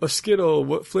a Skittle,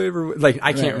 what flavor? Like,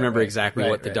 I can't remember exactly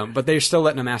what the dumb, but they're still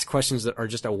letting them ask questions that are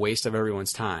just a waste of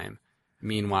everyone's time.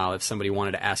 Meanwhile, if somebody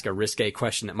wanted to ask a risque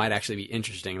question that might actually be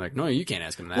interesting, like, no, you can't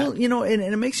ask them that. Well, and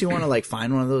it makes you want to like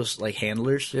find one of those like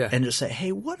handlers Yeah. and just say,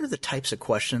 hey, what are the types of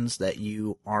questions that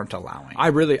you aren't allowing?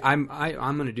 I'm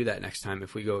going to do that next time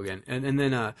if we go again. And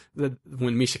then,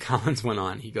 when Misha Collins went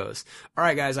on, he goes, all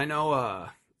right, guys, I know,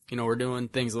 we're doing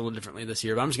things a little differently this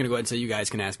year, but I'm just going to go ahead and say you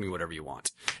guys can ask me whatever you want.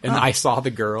 And I saw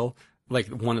the girl, like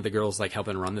one of the girls like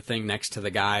helping run the thing next to the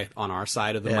guy on our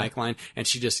side of the mic line. And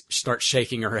she just starts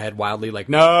shaking her head wildly like,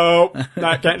 no,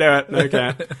 I can't do it. No, I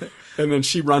can't. And then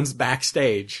she runs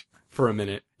backstage for a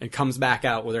minute and comes back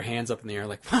out with her hands up in the air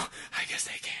like, well, I guess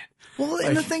they can. Well,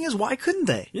 and the thing is, why couldn't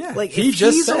they? Yeah, like he if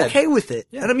just he's said- okay with it.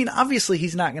 Yeah. And I mean, obviously,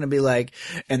 he's not going to be like,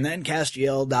 and then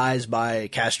Castiel dies by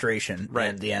castration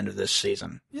at the end of this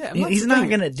season. Yeah, and He- that's he's the not thing.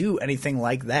 going to do anything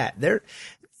like that. They're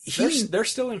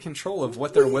still in control of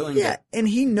what they're willing Yeah, to. and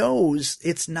he knows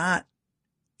it's not.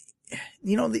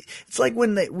 It's like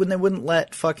when they wouldn't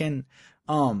let fucking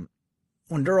when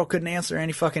Daryl couldn't answer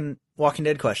any fucking Walking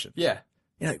Dead question. Yeah.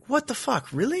 You're like, what the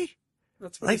fuck, really?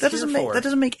 That's what Like he's that here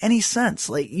doesn't for. make any sense.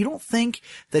 Like you don't think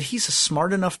that he's a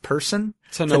smart enough person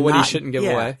To know what he not- shouldn't give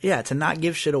yeah, away? Yeah, to not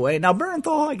give shit away. Now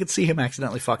Bernthal, I could see him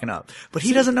accidentally fucking up, but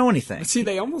he doesn't know anything. See,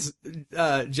 they almost,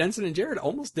 Jensen and Jared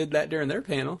almost did that during their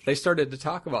panel. They started to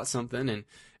talk about something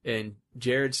and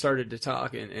Jared started to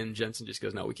talk and Jensen just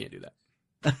goes, no, we can't do that.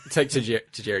 It's like to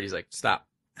Jared, he's like, stop.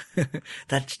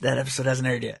 That episode hasn't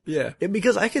aired yet. Yeah.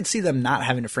 Because I could see them not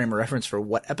having to frame a reference for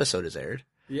what episode is aired.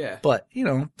 Yeah. But,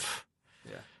 Yeah.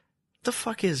 the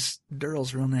fuck is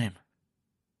Daryl's real name?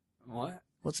 What?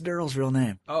 What's Daryl's real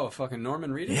name? Oh, fucking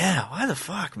Norman Reedus? Yeah, why the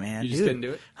fuck, man? You just Dude. couldn't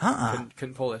do it?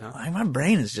 Couldn't pull it, huh? Like, my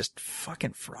brain is just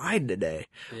fucking fried today.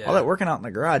 Yeah. All that working out in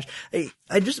the garage. Hey,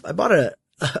 I bought a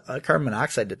carbon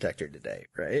monoxide detector today,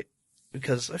 right?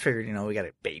 Because I figured, we got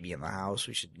a baby in the house.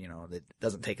 We should, it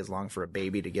doesn't take as long for a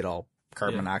baby to get all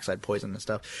carbon monoxide poison and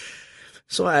stuff.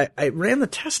 So I ran the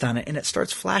test on it and it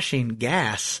starts flashing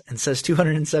gas and says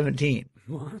 217.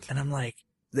 What? And I'm like,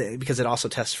 because it also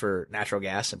tests for natural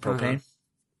gas and propane. Uh-huh.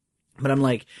 But I'm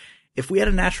like, if we had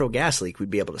a natural gas leak, we'd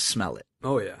be able to smell it.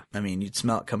 Oh, yeah. I mean, you'd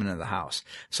smell it coming into the house.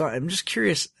 So I'm just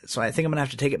curious. So I think I'm going to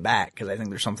have to take it back because I think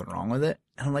there's something wrong with it.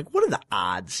 And I'm like, what are the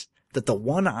odds that the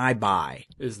one I buy,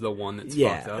 Is the one that's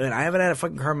fucked up. and I haven't had a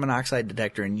fucking carbon monoxide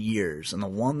detector in years, and the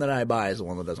one that I buy is the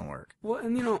one that doesn't work. Well,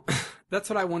 and that's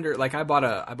what I wonder. Like, I bought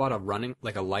a running,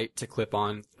 like a light to clip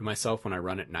on myself when I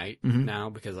run at night now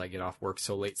because I get off work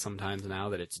so late sometimes now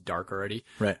that it's dark already.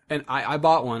 Right. And I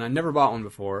bought one. I never bought one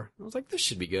before. I was like, this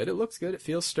should be good. It looks good. It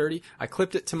feels sturdy. I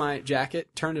clipped it to my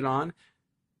jacket, turned it on.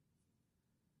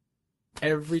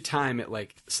 Every time it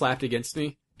like slapped against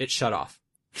me, it shut off.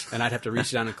 And I'd have to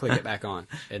reach down and click it back on.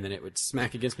 And then it would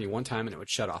smack against me one time and it would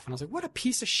shut off. And I was like, what a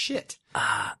piece of shit.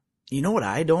 You know what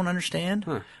I don't understand?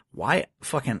 Huh. Why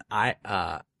fucking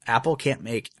Apple can't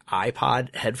make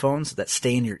iPod headphones that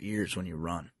stay in your ears when you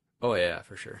run. Oh yeah,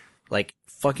 for sure. Like,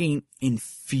 fucking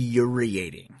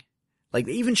infuriating. Like,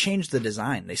 they even changed the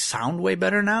design. They sound way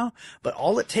better now, but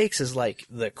all it takes is, like,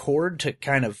 the cord to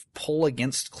kind of pull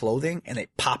against clothing, and they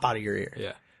pop out of your ear.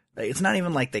 Yeah. Like, it's not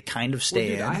even like they kind of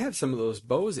stay in. I have some of those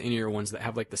Bose in-ear ones that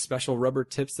have, like, the special rubber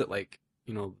tips that, like,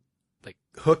 you know, like,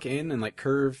 hook in and, like,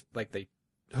 curve, like, they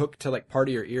hook to, like, part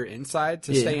of your ear inside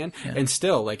to stay in. Yeah. And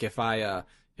still, like, if I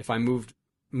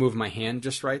move my hand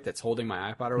just right that's holding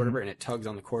my iPod or whatever, and it tugs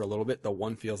on the cord a little bit, the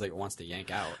one feels like it wants to yank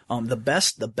out. The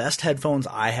best headphones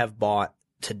I have bought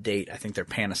to date, I think they're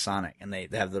Panasonic, and they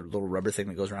have the little rubber thing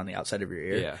that goes around the outside of your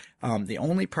ear. Yeah. The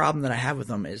only problem that I have with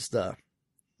them is the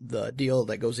deal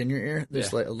that goes in your ear.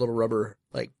 There's like a little rubber,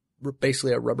 like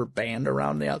basically a rubber band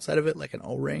around the outside of it, like an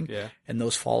O-ring. Yeah. And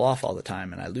those fall off all the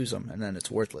time, and I lose them, and then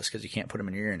it's worthless because you can't put them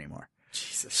in your ear anymore.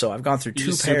 Jesus. So I've gone through You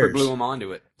two just pairs. super glue them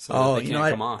onto it so that they can't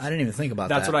come off. I didn't even think about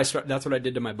That's that. that's what I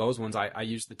did to my Bose ones. I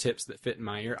used the tips that fit in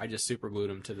my ear. I just super glued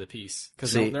them to the piece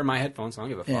because See- they're my headphones. So I don't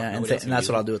give a fuck. Yeah, and Nobody else can that's use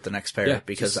what I'll them. do with the next pair Yeah,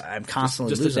 because just- I'm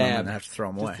constantly just a losing them dab. and I have to throw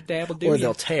them Just away. a dab will do Or ya.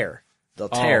 they'll tear. They'll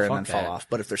Oh, tear and fuck then fall that. off.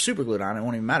 But if they're super glued on, it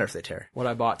won't even matter if they tear. What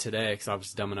I bought today, because I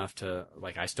was dumb enough to,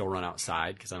 like, I still run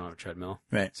outside because I don't have a treadmill.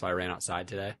 Right. So I ran outside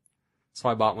today. So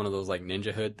I bought one of those, like,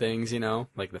 Ninja Hood things, you know,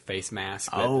 like the face mask.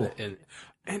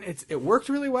 And it worked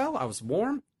really well. I was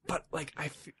warm, but, like, I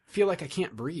feel like I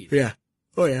can't breathe. Yeah.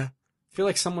 Oh, yeah. I feel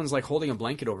like someone's, like, holding a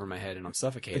blanket over my head and I'm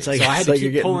suffocating. It's like, so I had it's to like you're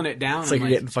keep getting- pulling it down. It's like I'm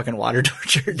you're getting fucking water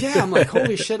tortured. yeah, I'm like,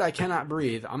 holy shit, I cannot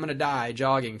breathe. I'm going to die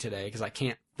jogging today because I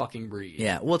can't fucking breathe.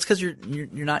 Yeah. Well, it's because you're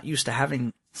not used to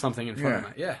having. Something in front of my,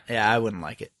 yeah. Yeah, I wouldn't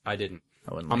like it. I didn't.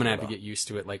 I wouldn't. I'm like going to it have at to all. get used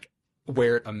to it, like,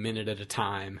 wear it a minute at a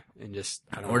time and just,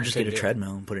 I don't know. Or just get a couldn't do it.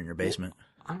 treadmill and put it in your basement.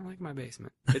 I don't like my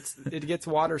basement. It gets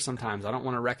water sometimes. I don't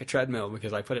want to wreck a treadmill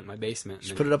because I put it in my basement.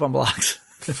 Just put it up on blocks.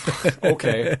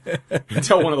 Okay.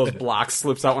 Until one of those blocks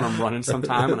slips out when I'm running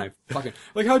sometime and I fucking,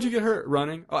 like, how'd you get hurt?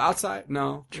 Running? Oh, outside?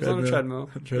 No. It was on a treadmill.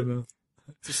 Treadmill.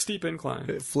 It's a steep incline.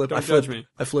 Don't judge me.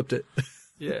 I flipped it.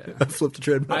 Yeah. I flipped the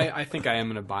treadmill. I think I am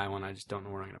going to buy one. I just don't know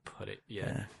where I'm going to put it yet.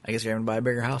 Yeah. I guess you're having to buy a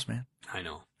bigger house, man. I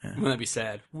know. Wouldn't that be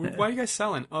sad? Why are you guys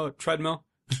selling? Oh, treadmill?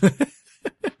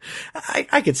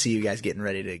 I could see you guys getting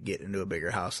ready to get into a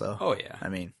bigger house, though. Oh, yeah. I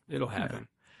mean, It'll happen.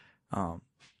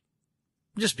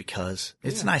 just because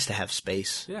it's Yeah. nice to have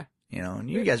space. Yeah. You know, and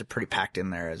you guys are pretty packed in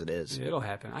there as it is. It'll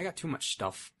happen. I got too much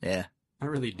stuff. Yeah. I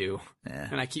really do. Yeah.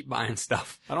 And I keep buying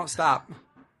stuff. I don't stop.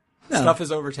 No. Stuff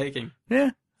is overtaking.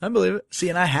 Yeah. I believe it. See,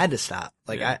 and I had to stop.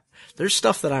 Like, Yeah. there's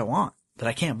stuff that I want that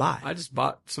I can't buy. I just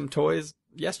bought some toys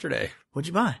yesterday. What'd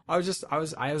you buy? I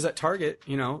was at Target,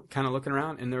 you know, kind of looking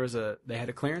around, and they had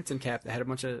a clearance end cap that had a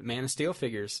bunch of Man of Steel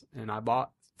figures, and I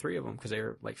bought 3 of them because they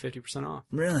were like 50% off.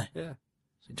 Really? Yeah.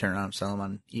 So you turn around and sell them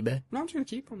on eBay? No, I'm just gonna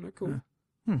keep them. They're cool.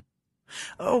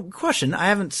 Oh, question. I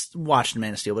haven't watched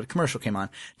Man of Steel, but a commercial came on.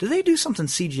 Do they do something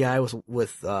CGI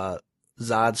with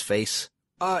Zod's face?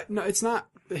 No, it's not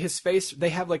his face. They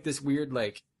have like this weird,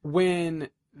 like, when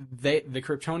the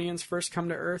Kryptonians first come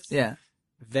to Earth. Yeah.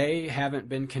 They haven't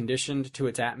been conditioned to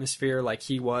its atmosphere like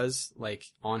he was, like,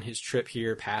 on his trip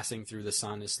here, passing through the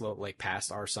sun is slow, like,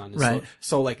 past our sun is Right. slow.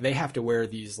 So, like, they have to wear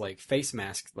these, like, face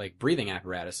masks, like, breathing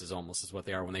apparatuses almost is what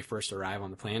they are when they first arrive on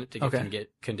the planet to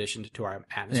get conditioned to our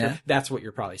atmosphere. Yeah. That's what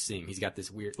you're probably seeing. He's got this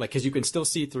weird, like, because you can still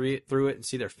see through it and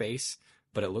see their face,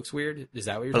 but it looks weird. Is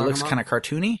that what you're But it talking looks about? kind of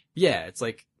cartoony? Yeah, it's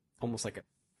like, almost like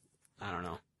I don't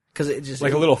know. Because it just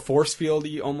Like a little force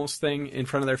field-y almost thing in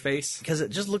front of their face. because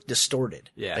it just looked distorted.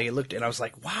 Yeah. Like it looked, and I was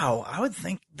like, wow, I would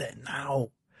think that now,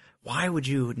 why would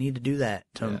you need to do that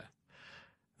to,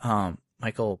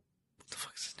 Michael, what the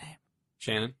fuck's his name?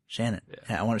 Shannon.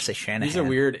 Yeah, I want to say Shanahan. He's a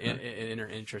weird,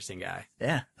 interesting guy.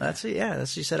 Yeah, that's it. Yeah,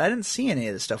 that's what you said. I didn't see any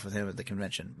of the stuff with him at the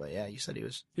convention, but yeah, you said he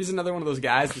was. He's another one of those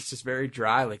guys that's just very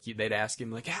dry. Like they'd ask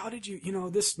him, like, "How did you? You know,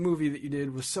 this movie that you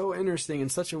did was so interesting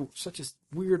and such a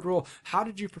weird role. How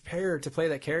did you prepare to play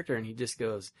that character?" And he just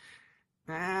goes,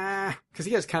 because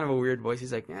he has kind of a weird voice.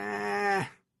 He's like, I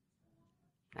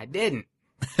didn't.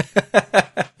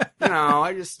 You know,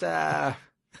 I just I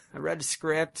read the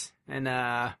script and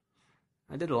I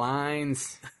did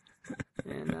lines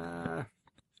and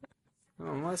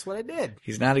that's what I did.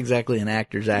 He's not exactly an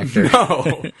actor's actor.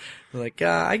 No. Like,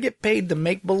 I get paid to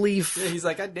make believe, Yeah, he's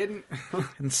like, I didn't.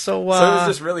 and So it was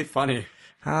just really funny.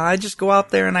 I just go out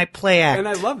there and I play act. And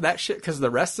I love that shit because the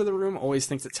rest of the room always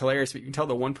thinks it's hilarious, but you can tell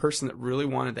the one person that really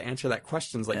wanted to answer that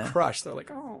question's like crushed. They're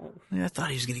like, oh. I thought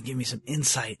he was going to give me some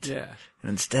insight. Yeah. And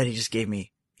instead he just gave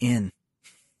me in.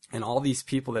 And all these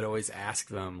people that always ask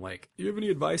them, like, "Do you have any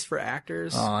advice for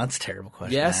actors?" Oh, that's a terrible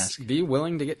question. to Yes, ask. be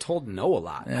willing to get told no a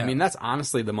lot. Yeah. I mean, that's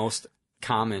honestly the most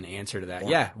common answer to that.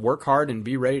 Yeah, work hard and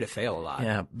be ready to fail a lot.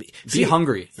 Yeah. Be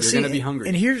hungry. You're going to be hungry.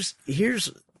 And here's,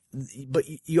 but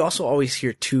you also always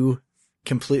hear two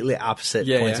completely opposite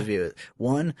points of view.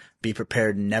 One, be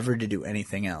prepared never to do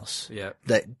anything else. Yeah.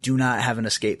 That do not have an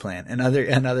escape plan. And other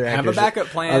actors Have a backup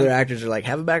plan. Other actors are like,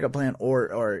 have a backup plan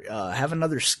or have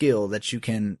another skill that you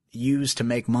can use to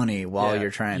make money while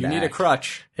you're trying to You need a act.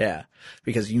 crutch. Yeah.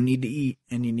 Because you need to eat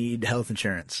and you need health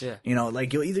insurance. Yeah. You know,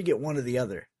 like you'll either get one or the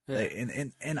other. Yeah.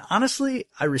 Like, and honestly,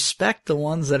 I respect the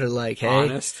ones that are like,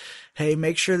 hey,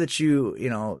 make sure that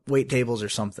you wait tables or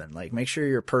something. Like, make sure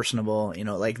you're personable. You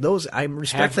know, like those, I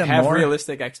respect them have more.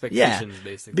 realistic expectations,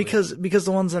 basically. Because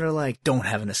the ones that are like, don't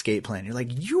have an escape plan. You're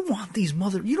like, you want these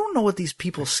you don't know what these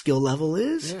people's skill level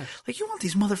is. Yeah. Like, you want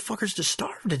these motherfuckers to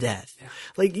starve to death. Yeah.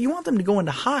 Like, you want them to go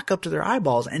into hock up to their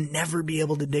eyeballs and never be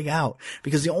able to dig out.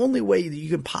 Because the only way that you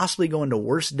can possibly go into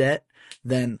worse debt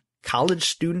than college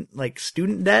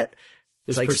student debt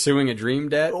is like pursuing a dream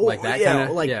debt, like that kind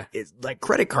of, it's like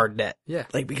credit card debt. Yeah.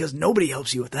 Like, because nobody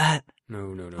helps you with that. No.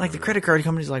 Like, the credit card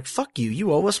company's like, fuck you,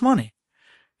 you owe us money.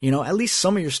 You know, at least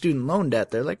some of your student loan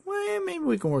debt, they're like, well, maybe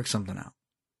we can work something out.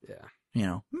 Yeah. You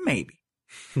know, maybe.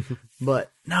 But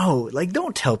no, like,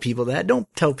 don't tell people that. Don't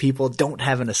tell people don't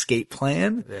have an escape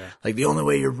plan. Yeah. Like, the only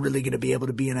way you're really going to be able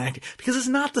to be an actor, because it's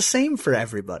not the same for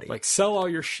everybody. Like, sell all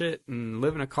your shit and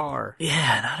live in a car.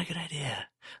 Yeah, not a good idea.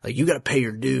 Like, you got to pay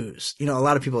your dues. You know, a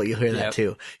lot of people, you hear that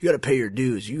too. You got to pay your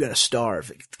dues. You got to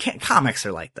starve. Comics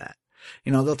are like that.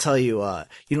 You know, they'll tell you,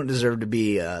 you don't deserve to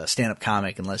be a stand-up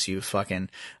comic unless you fucking,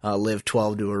 lived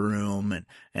 12 to a room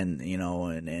and, you know,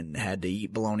 and had to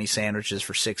eat bologna sandwiches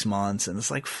for 6 months. And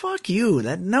it's like, fuck you.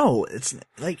 It's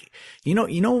like, you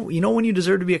know when you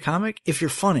deserve to be a comic? If you're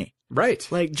funny. Right.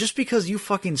 Like, just because you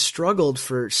fucking struggled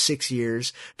for 6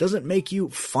 years doesn't make you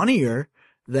funnier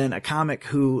than a comic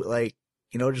who, like,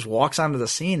 you know, just walks onto the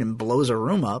scene and blows a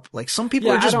room up. Like, some people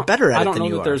are just better at it than you are. I don't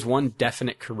know that there's one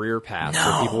definite career path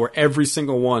for people where every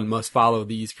single one must follow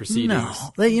these proceedings.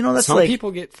 No. You know, that's some like,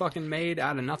 people get fucking made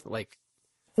out of nothing. Like,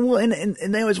 well, and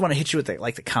they always want to hit you with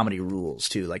the comedy rules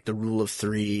too, like the rule of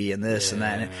three and this and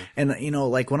that. And you know,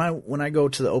 like when I go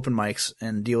to the open mics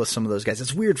and deal with some of those guys,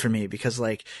 it's weird for me because,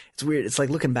 like, it's weird. It's like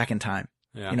looking back in time.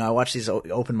 Yeah. You know, I watch these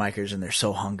open micers and they're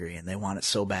so hungry and they want it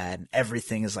so bad, and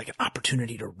everything is like an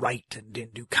opportunity to write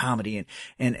and do comedy.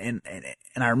 And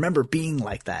I remember being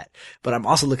like that, but I'm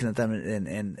also looking at them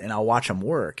and I'll watch them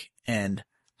work and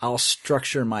I'll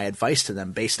structure my advice to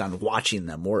them based on watching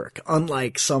them work.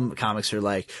 Unlike some comics who are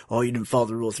like, oh, you didn't follow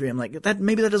the rule of three. I'm like,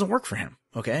 maybe that doesn't work for him.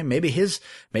 Okay. Maybe his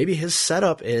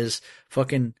setup is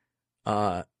fucking,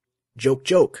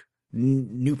 joke.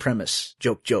 New premise,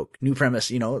 joke, new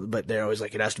premise, you know, but they're always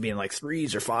like, it has to be in like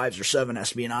 3s or 5s or 7,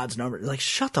 has to be an odds number. Like,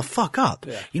 shut the fuck up.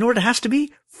 Yeah. You know what it has to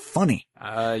be? Funny.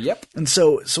 Yep. And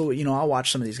so, you know, I'll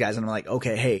watch some of these guys and I'm like,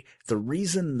 okay, hey, the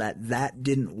reason that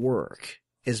didn't work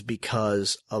is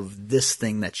because of this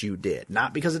thing that you did.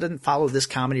 Not because it didn't follow this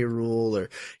comedy rule or,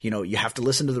 you know, you have to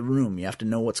listen to the room. You have to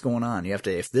know what's going on. You have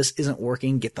to, if this isn't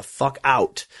working, get the fuck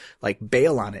out. Like,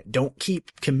 bail on it. Don't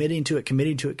keep committing to it.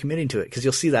 Cause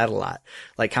you'll see that a lot.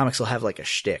 Like, comics will have like a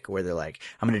shtick where they're like,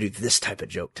 I'm going to do this type of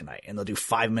joke tonight. And they'll do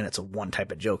 5 minutes of one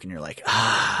type of joke. And you're like,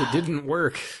 it didn't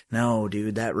work. No,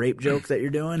 dude, that rape joke that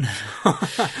you're doing.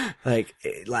 Like,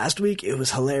 last week it was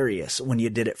hilarious when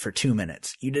you did it for 2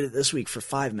 minutes. You did it this week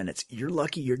for 5 minutes. You're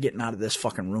lucky you're getting out of this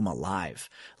fucking room alive.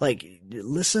 Like,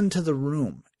 listen to the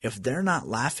room. If they're not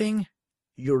laughing,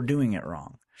 you're doing it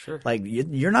wrong. Sure. Like,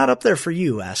 you're not up there for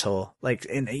you, asshole. Like,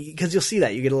 and because you'll see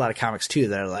that. You get a lot of comics too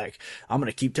that are like, I'm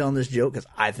going to keep telling this joke because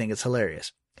I think it's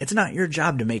hilarious. It's not your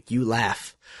job to make you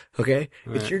laugh. Okay?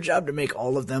 Right. It's your job to make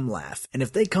all of them laugh. And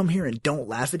if they come here and don't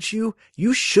laugh at you,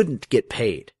 you shouldn't get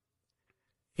paid.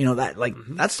 You know, that, like,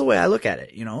 that's the way I look at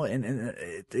it, you know, and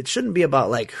it shouldn't be about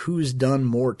like who's done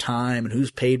more time and who's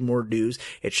paid more dues.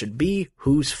 It should be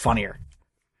who's funnier.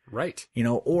 Right. You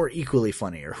know, or equally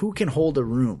funny, or who can hold a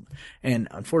room. And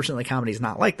unfortunately, comedy's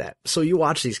not like that. So you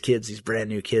watch these kids, these brand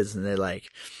new kids, and they're like,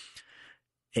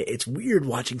 it's weird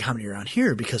watching comedy around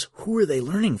here because who are they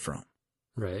learning from?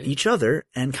 Right. Each other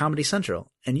and Comedy Central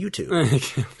and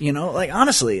YouTube. You know, like,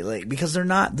 honestly, like, because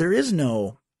there is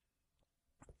no,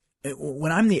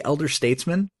 when I'm the elder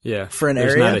statesman for an area.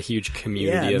 There's not a huge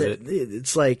community of it.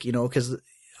 It's like, you know, cause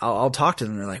I'll talk to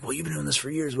them and they're like, well, you've been doing this for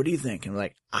years. What do you think? And I'm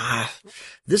like,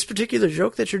 this particular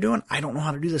joke that you're doing, I don't know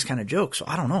how to do this kind of joke. So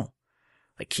I don't know.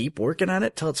 like keep working at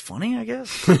it till it's funny, I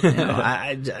guess. You know,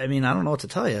 I mean, I don't know what to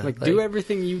tell you. Like do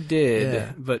everything you did,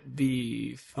 Yeah. but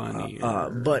be funny.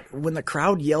 But when the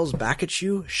crowd yells back at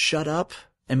you, shut up,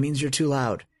 it means you're too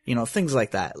loud. You know, things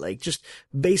like that. Like just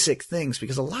basic things,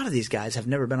 because a lot of these guys have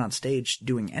never been on stage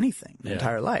doing anything their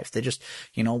entire life. They just,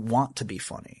 you know, want to be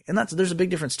funny. And there's a big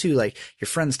difference too. Like your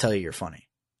friends tell you you're funny.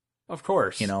 Of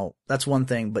course. You know, that's one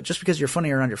thing, but just because you're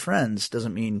funny around your friends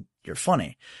doesn't mean you're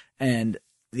funny. And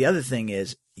the other thing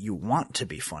is you want to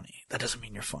be funny. That doesn't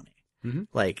mean you're funny. Mm-hmm.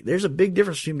 Like there's a big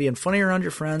difference between being funny around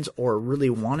your friends or really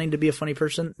wanting to be a funny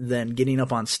person than getting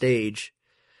up on stage.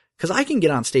 Cause I can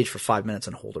get on stage for 5 minutes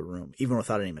and hold a room even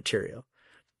without any material,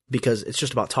 because it's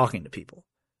just about talking to people.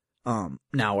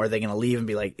 Now are they going to leave and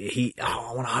be like,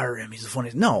 I want to hire him. He's the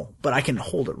funniest. No, but I can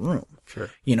hold a room. Sure.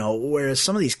 You know, whereas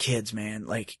some of these kids, man,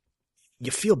 like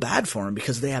you feel bad for them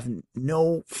because they have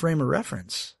no frame of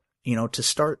reference, you know, to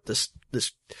start this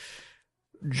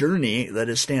journey that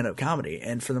is stand-up comedy.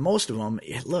 And for the most of them,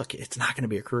 look, it's not going to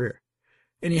be a career,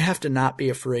 and you have to not be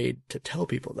afraid to tell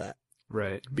people that,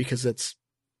 Right. because it's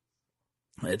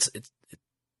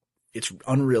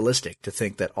unrealistic to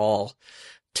think that all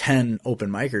 10 open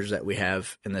micers that we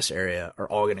have in this area are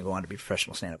all going to go on to be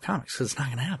professional stand-up comics, because it's not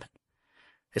going to happen.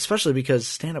 Especially because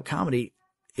stand-up comedy,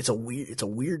 it's a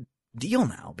weird deal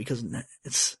now, because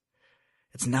it's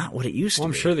not what it used to be.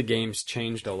 I'm sure the game's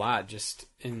changed a lot, just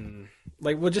in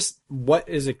just what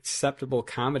is acceptable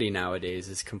comedy nowadays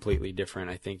is completely different,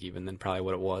 I think, even than probably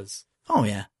what it was. Oh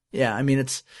yeah. Yeah. I mean,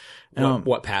 it's,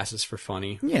 what passes for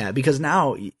funny. yeah, because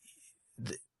now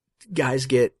guys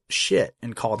get shit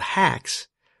and called hacks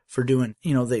for doing,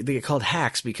 you know, they get called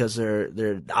hacks because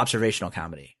they're observational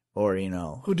comedy, or, you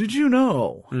know, oh, did you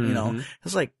know, you know,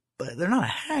 it's like, but they're not a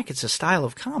hack. It's a style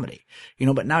of comedy, you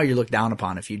know, but now you're looked down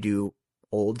upon if you do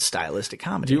old stylistic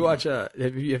comedy. Do you watch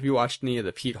have you watched any of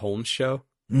the Pete Holmes show?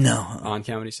 No. On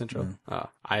Comedy Central?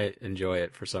 I enjoy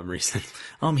it for some reason.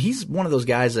 He's one of those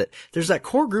guys that there's that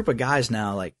core group of guys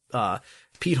now, like,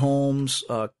 Pete Holmes,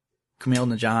 Kumail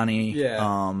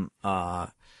Nanjiani,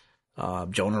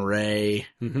 Jonah Ray,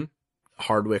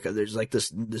 Hardwick. There's like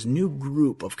this new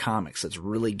group of comics that's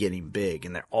really getting big,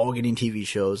 and they're all getting TV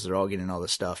shows. They're all getting all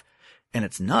this stuff, and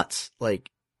it's nuts. Like,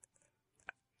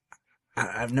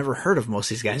 I've never heard of most of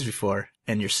these guys before,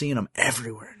 and you're seeing them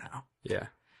everywhere now. Yeah.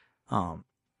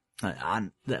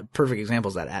 On the perfect example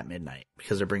is that At Midnight,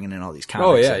 because they're bringing in all these comics.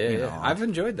 Oh yeah, that, yeah, you know, yeah. I've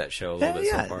enjoyed that show a little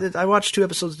bit so far. I watched 2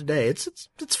 episodes today.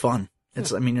 It's fun.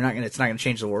 It's, I mean, it's not gonna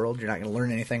change the world. You're not gonna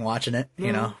learn anything watching it,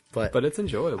 you know, but it's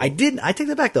enjoyable. I take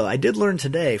that back though. I did learn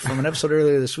today from an episode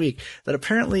earlier this week that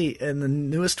apparently in the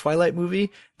newest Twilight movie,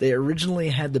 they originally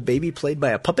had the baby played by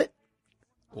a puppet.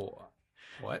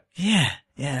 What? Yeah.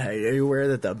 Yeah. Are you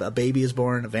aware that a baby is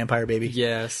born, a vampire baby?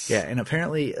 Yes. Yeah. And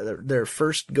apparently their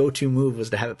first go-to move was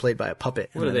to have it played by a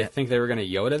puppet. What, do they think they were going to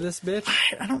Yoda this bitch?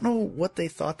 I don't know what they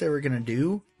thought they were going to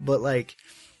do, but like,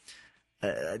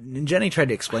 Jenny tried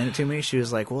to explain it to me. She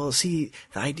was like, well, see,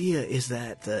 the idea is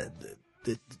that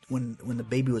when the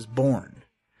baby was born,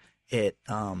 it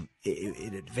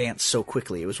advanced so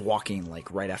quickly. It was walking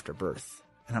like right after birth.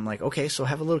 And I'm like, okay, so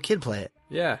have a little kid play it.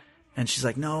 Yeah. And she's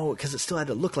like, no, because it still had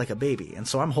to look like a baby. And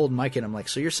so I'm holding my kid. I'm like,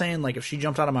 so you're saying like if she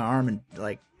jumped out of my arm and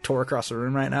like tore across the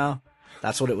room right now,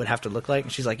 that's what it would have to look like?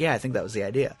 And she's like, yeah, I think that was the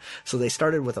idea. So they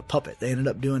started with a puppet. They ended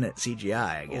up doing it CGI,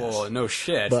 I guess. Oh, no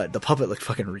shit. But the puppet looked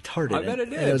fucking retarded. I bet it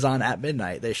did. And it was on At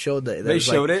Midnight. They showed that. They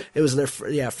showed it? It was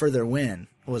for their win.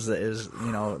 It was,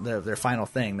 you know, their final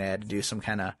thing. They had to do some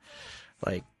kind of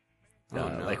like,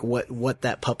 like what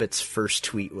that puppet's first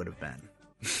tweet would have been.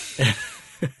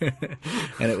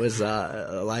 And it was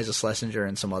Eliza Schlesinger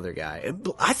and some other guy.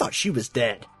 I thought she was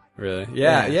dead. Really?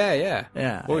 Yeah.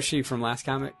 Yeah. What was she from Last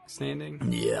Comic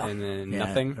Standing? Yeah. And then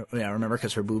nothing? Yeah, remember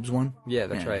because her boobs won? Yeah,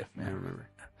 that's right. I remember.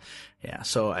 Yeah,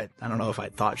 so I don't know if I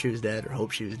thought she was dead or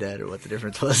hoped she was dead or what the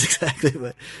difference was exactly,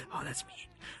 but that's mean.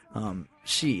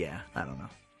 I don't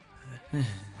know.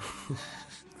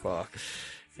 Fuck.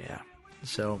 Yeah.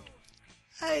 So,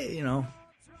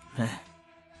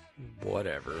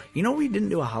 Whatever. You know we didn't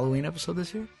do a Halloween episode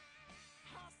this year?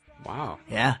 Wow.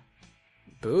 Yeah.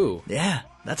 Boo. Yeah.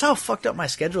 That's how fucked up my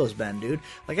schedule has been, dude.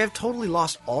 Like, I've totally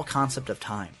lost all concept of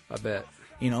time. I bet.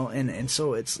 You know, and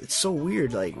so it's so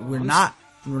weird. Like, we're not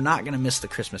going to miss the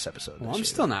Christmas episode. Well, I'm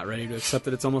still not ready to accept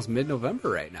that it's almost mid-November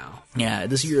right now. Yeah,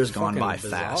 this year has gone by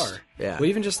bizarre. fast. Yeah. Well,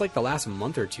 even just like the last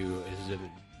month or two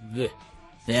is...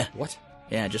 Yeah. What?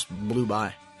 Yeah, it just blew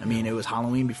by. I mean, it was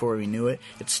Halloween before we knew it.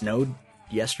 It snowed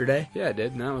yesterday. Yeah, it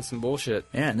did. That was some bullshit.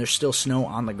 Yeah, and there's still snow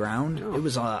on the ground. No. It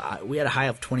was we had a high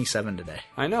of 27 today.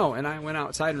 I know, and I went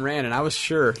outside and ran, and I was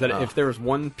sure that if there was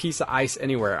one piece of ice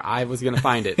anywhere, I was going to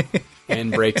find it.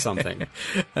 and break something.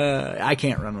 I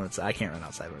can't run outside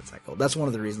when it's that cold. That's one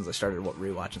of the reasons I started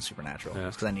rewatching Supernatural. Yeah.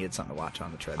 Because I needed something to watch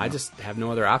on the treadmill. I just have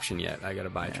no other option yet. I got to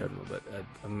buy a treadmill, but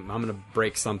I'm going to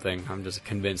break something. I'm just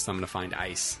convinced I'm going to find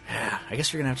ice. Yeah, I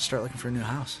guess you're going to have to start looking for a new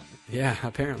house. Yeah,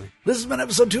 apparently. This has been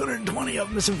episode 220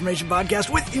 of Misinformation Podcast.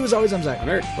 With you as always, I'm Zach. I'm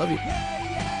Eric. Love you.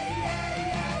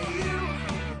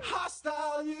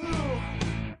 Hostile you.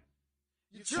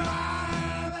 You're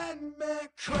driving me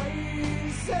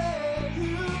crazy.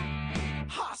 You.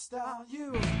 Hostile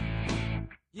you.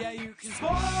 Yeah, you can spoil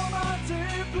my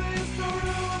day, please don't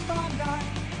ruin my night.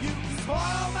 You can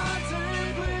spoil my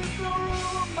day, please don't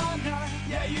ruin my night.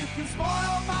 Yeah, you can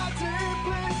spoil my day,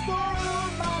 please don't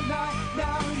ruin my night.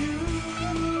 Now you,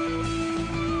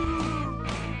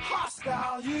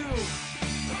 hostile you,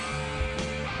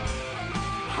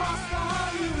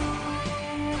 hostile you,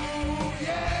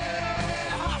 yeah,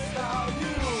 hostile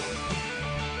you,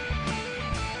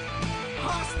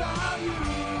 hostile you.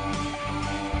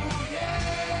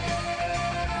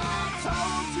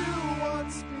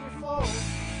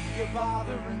 You're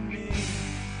bothering me.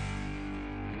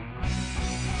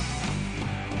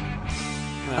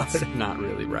 That's not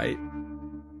really right.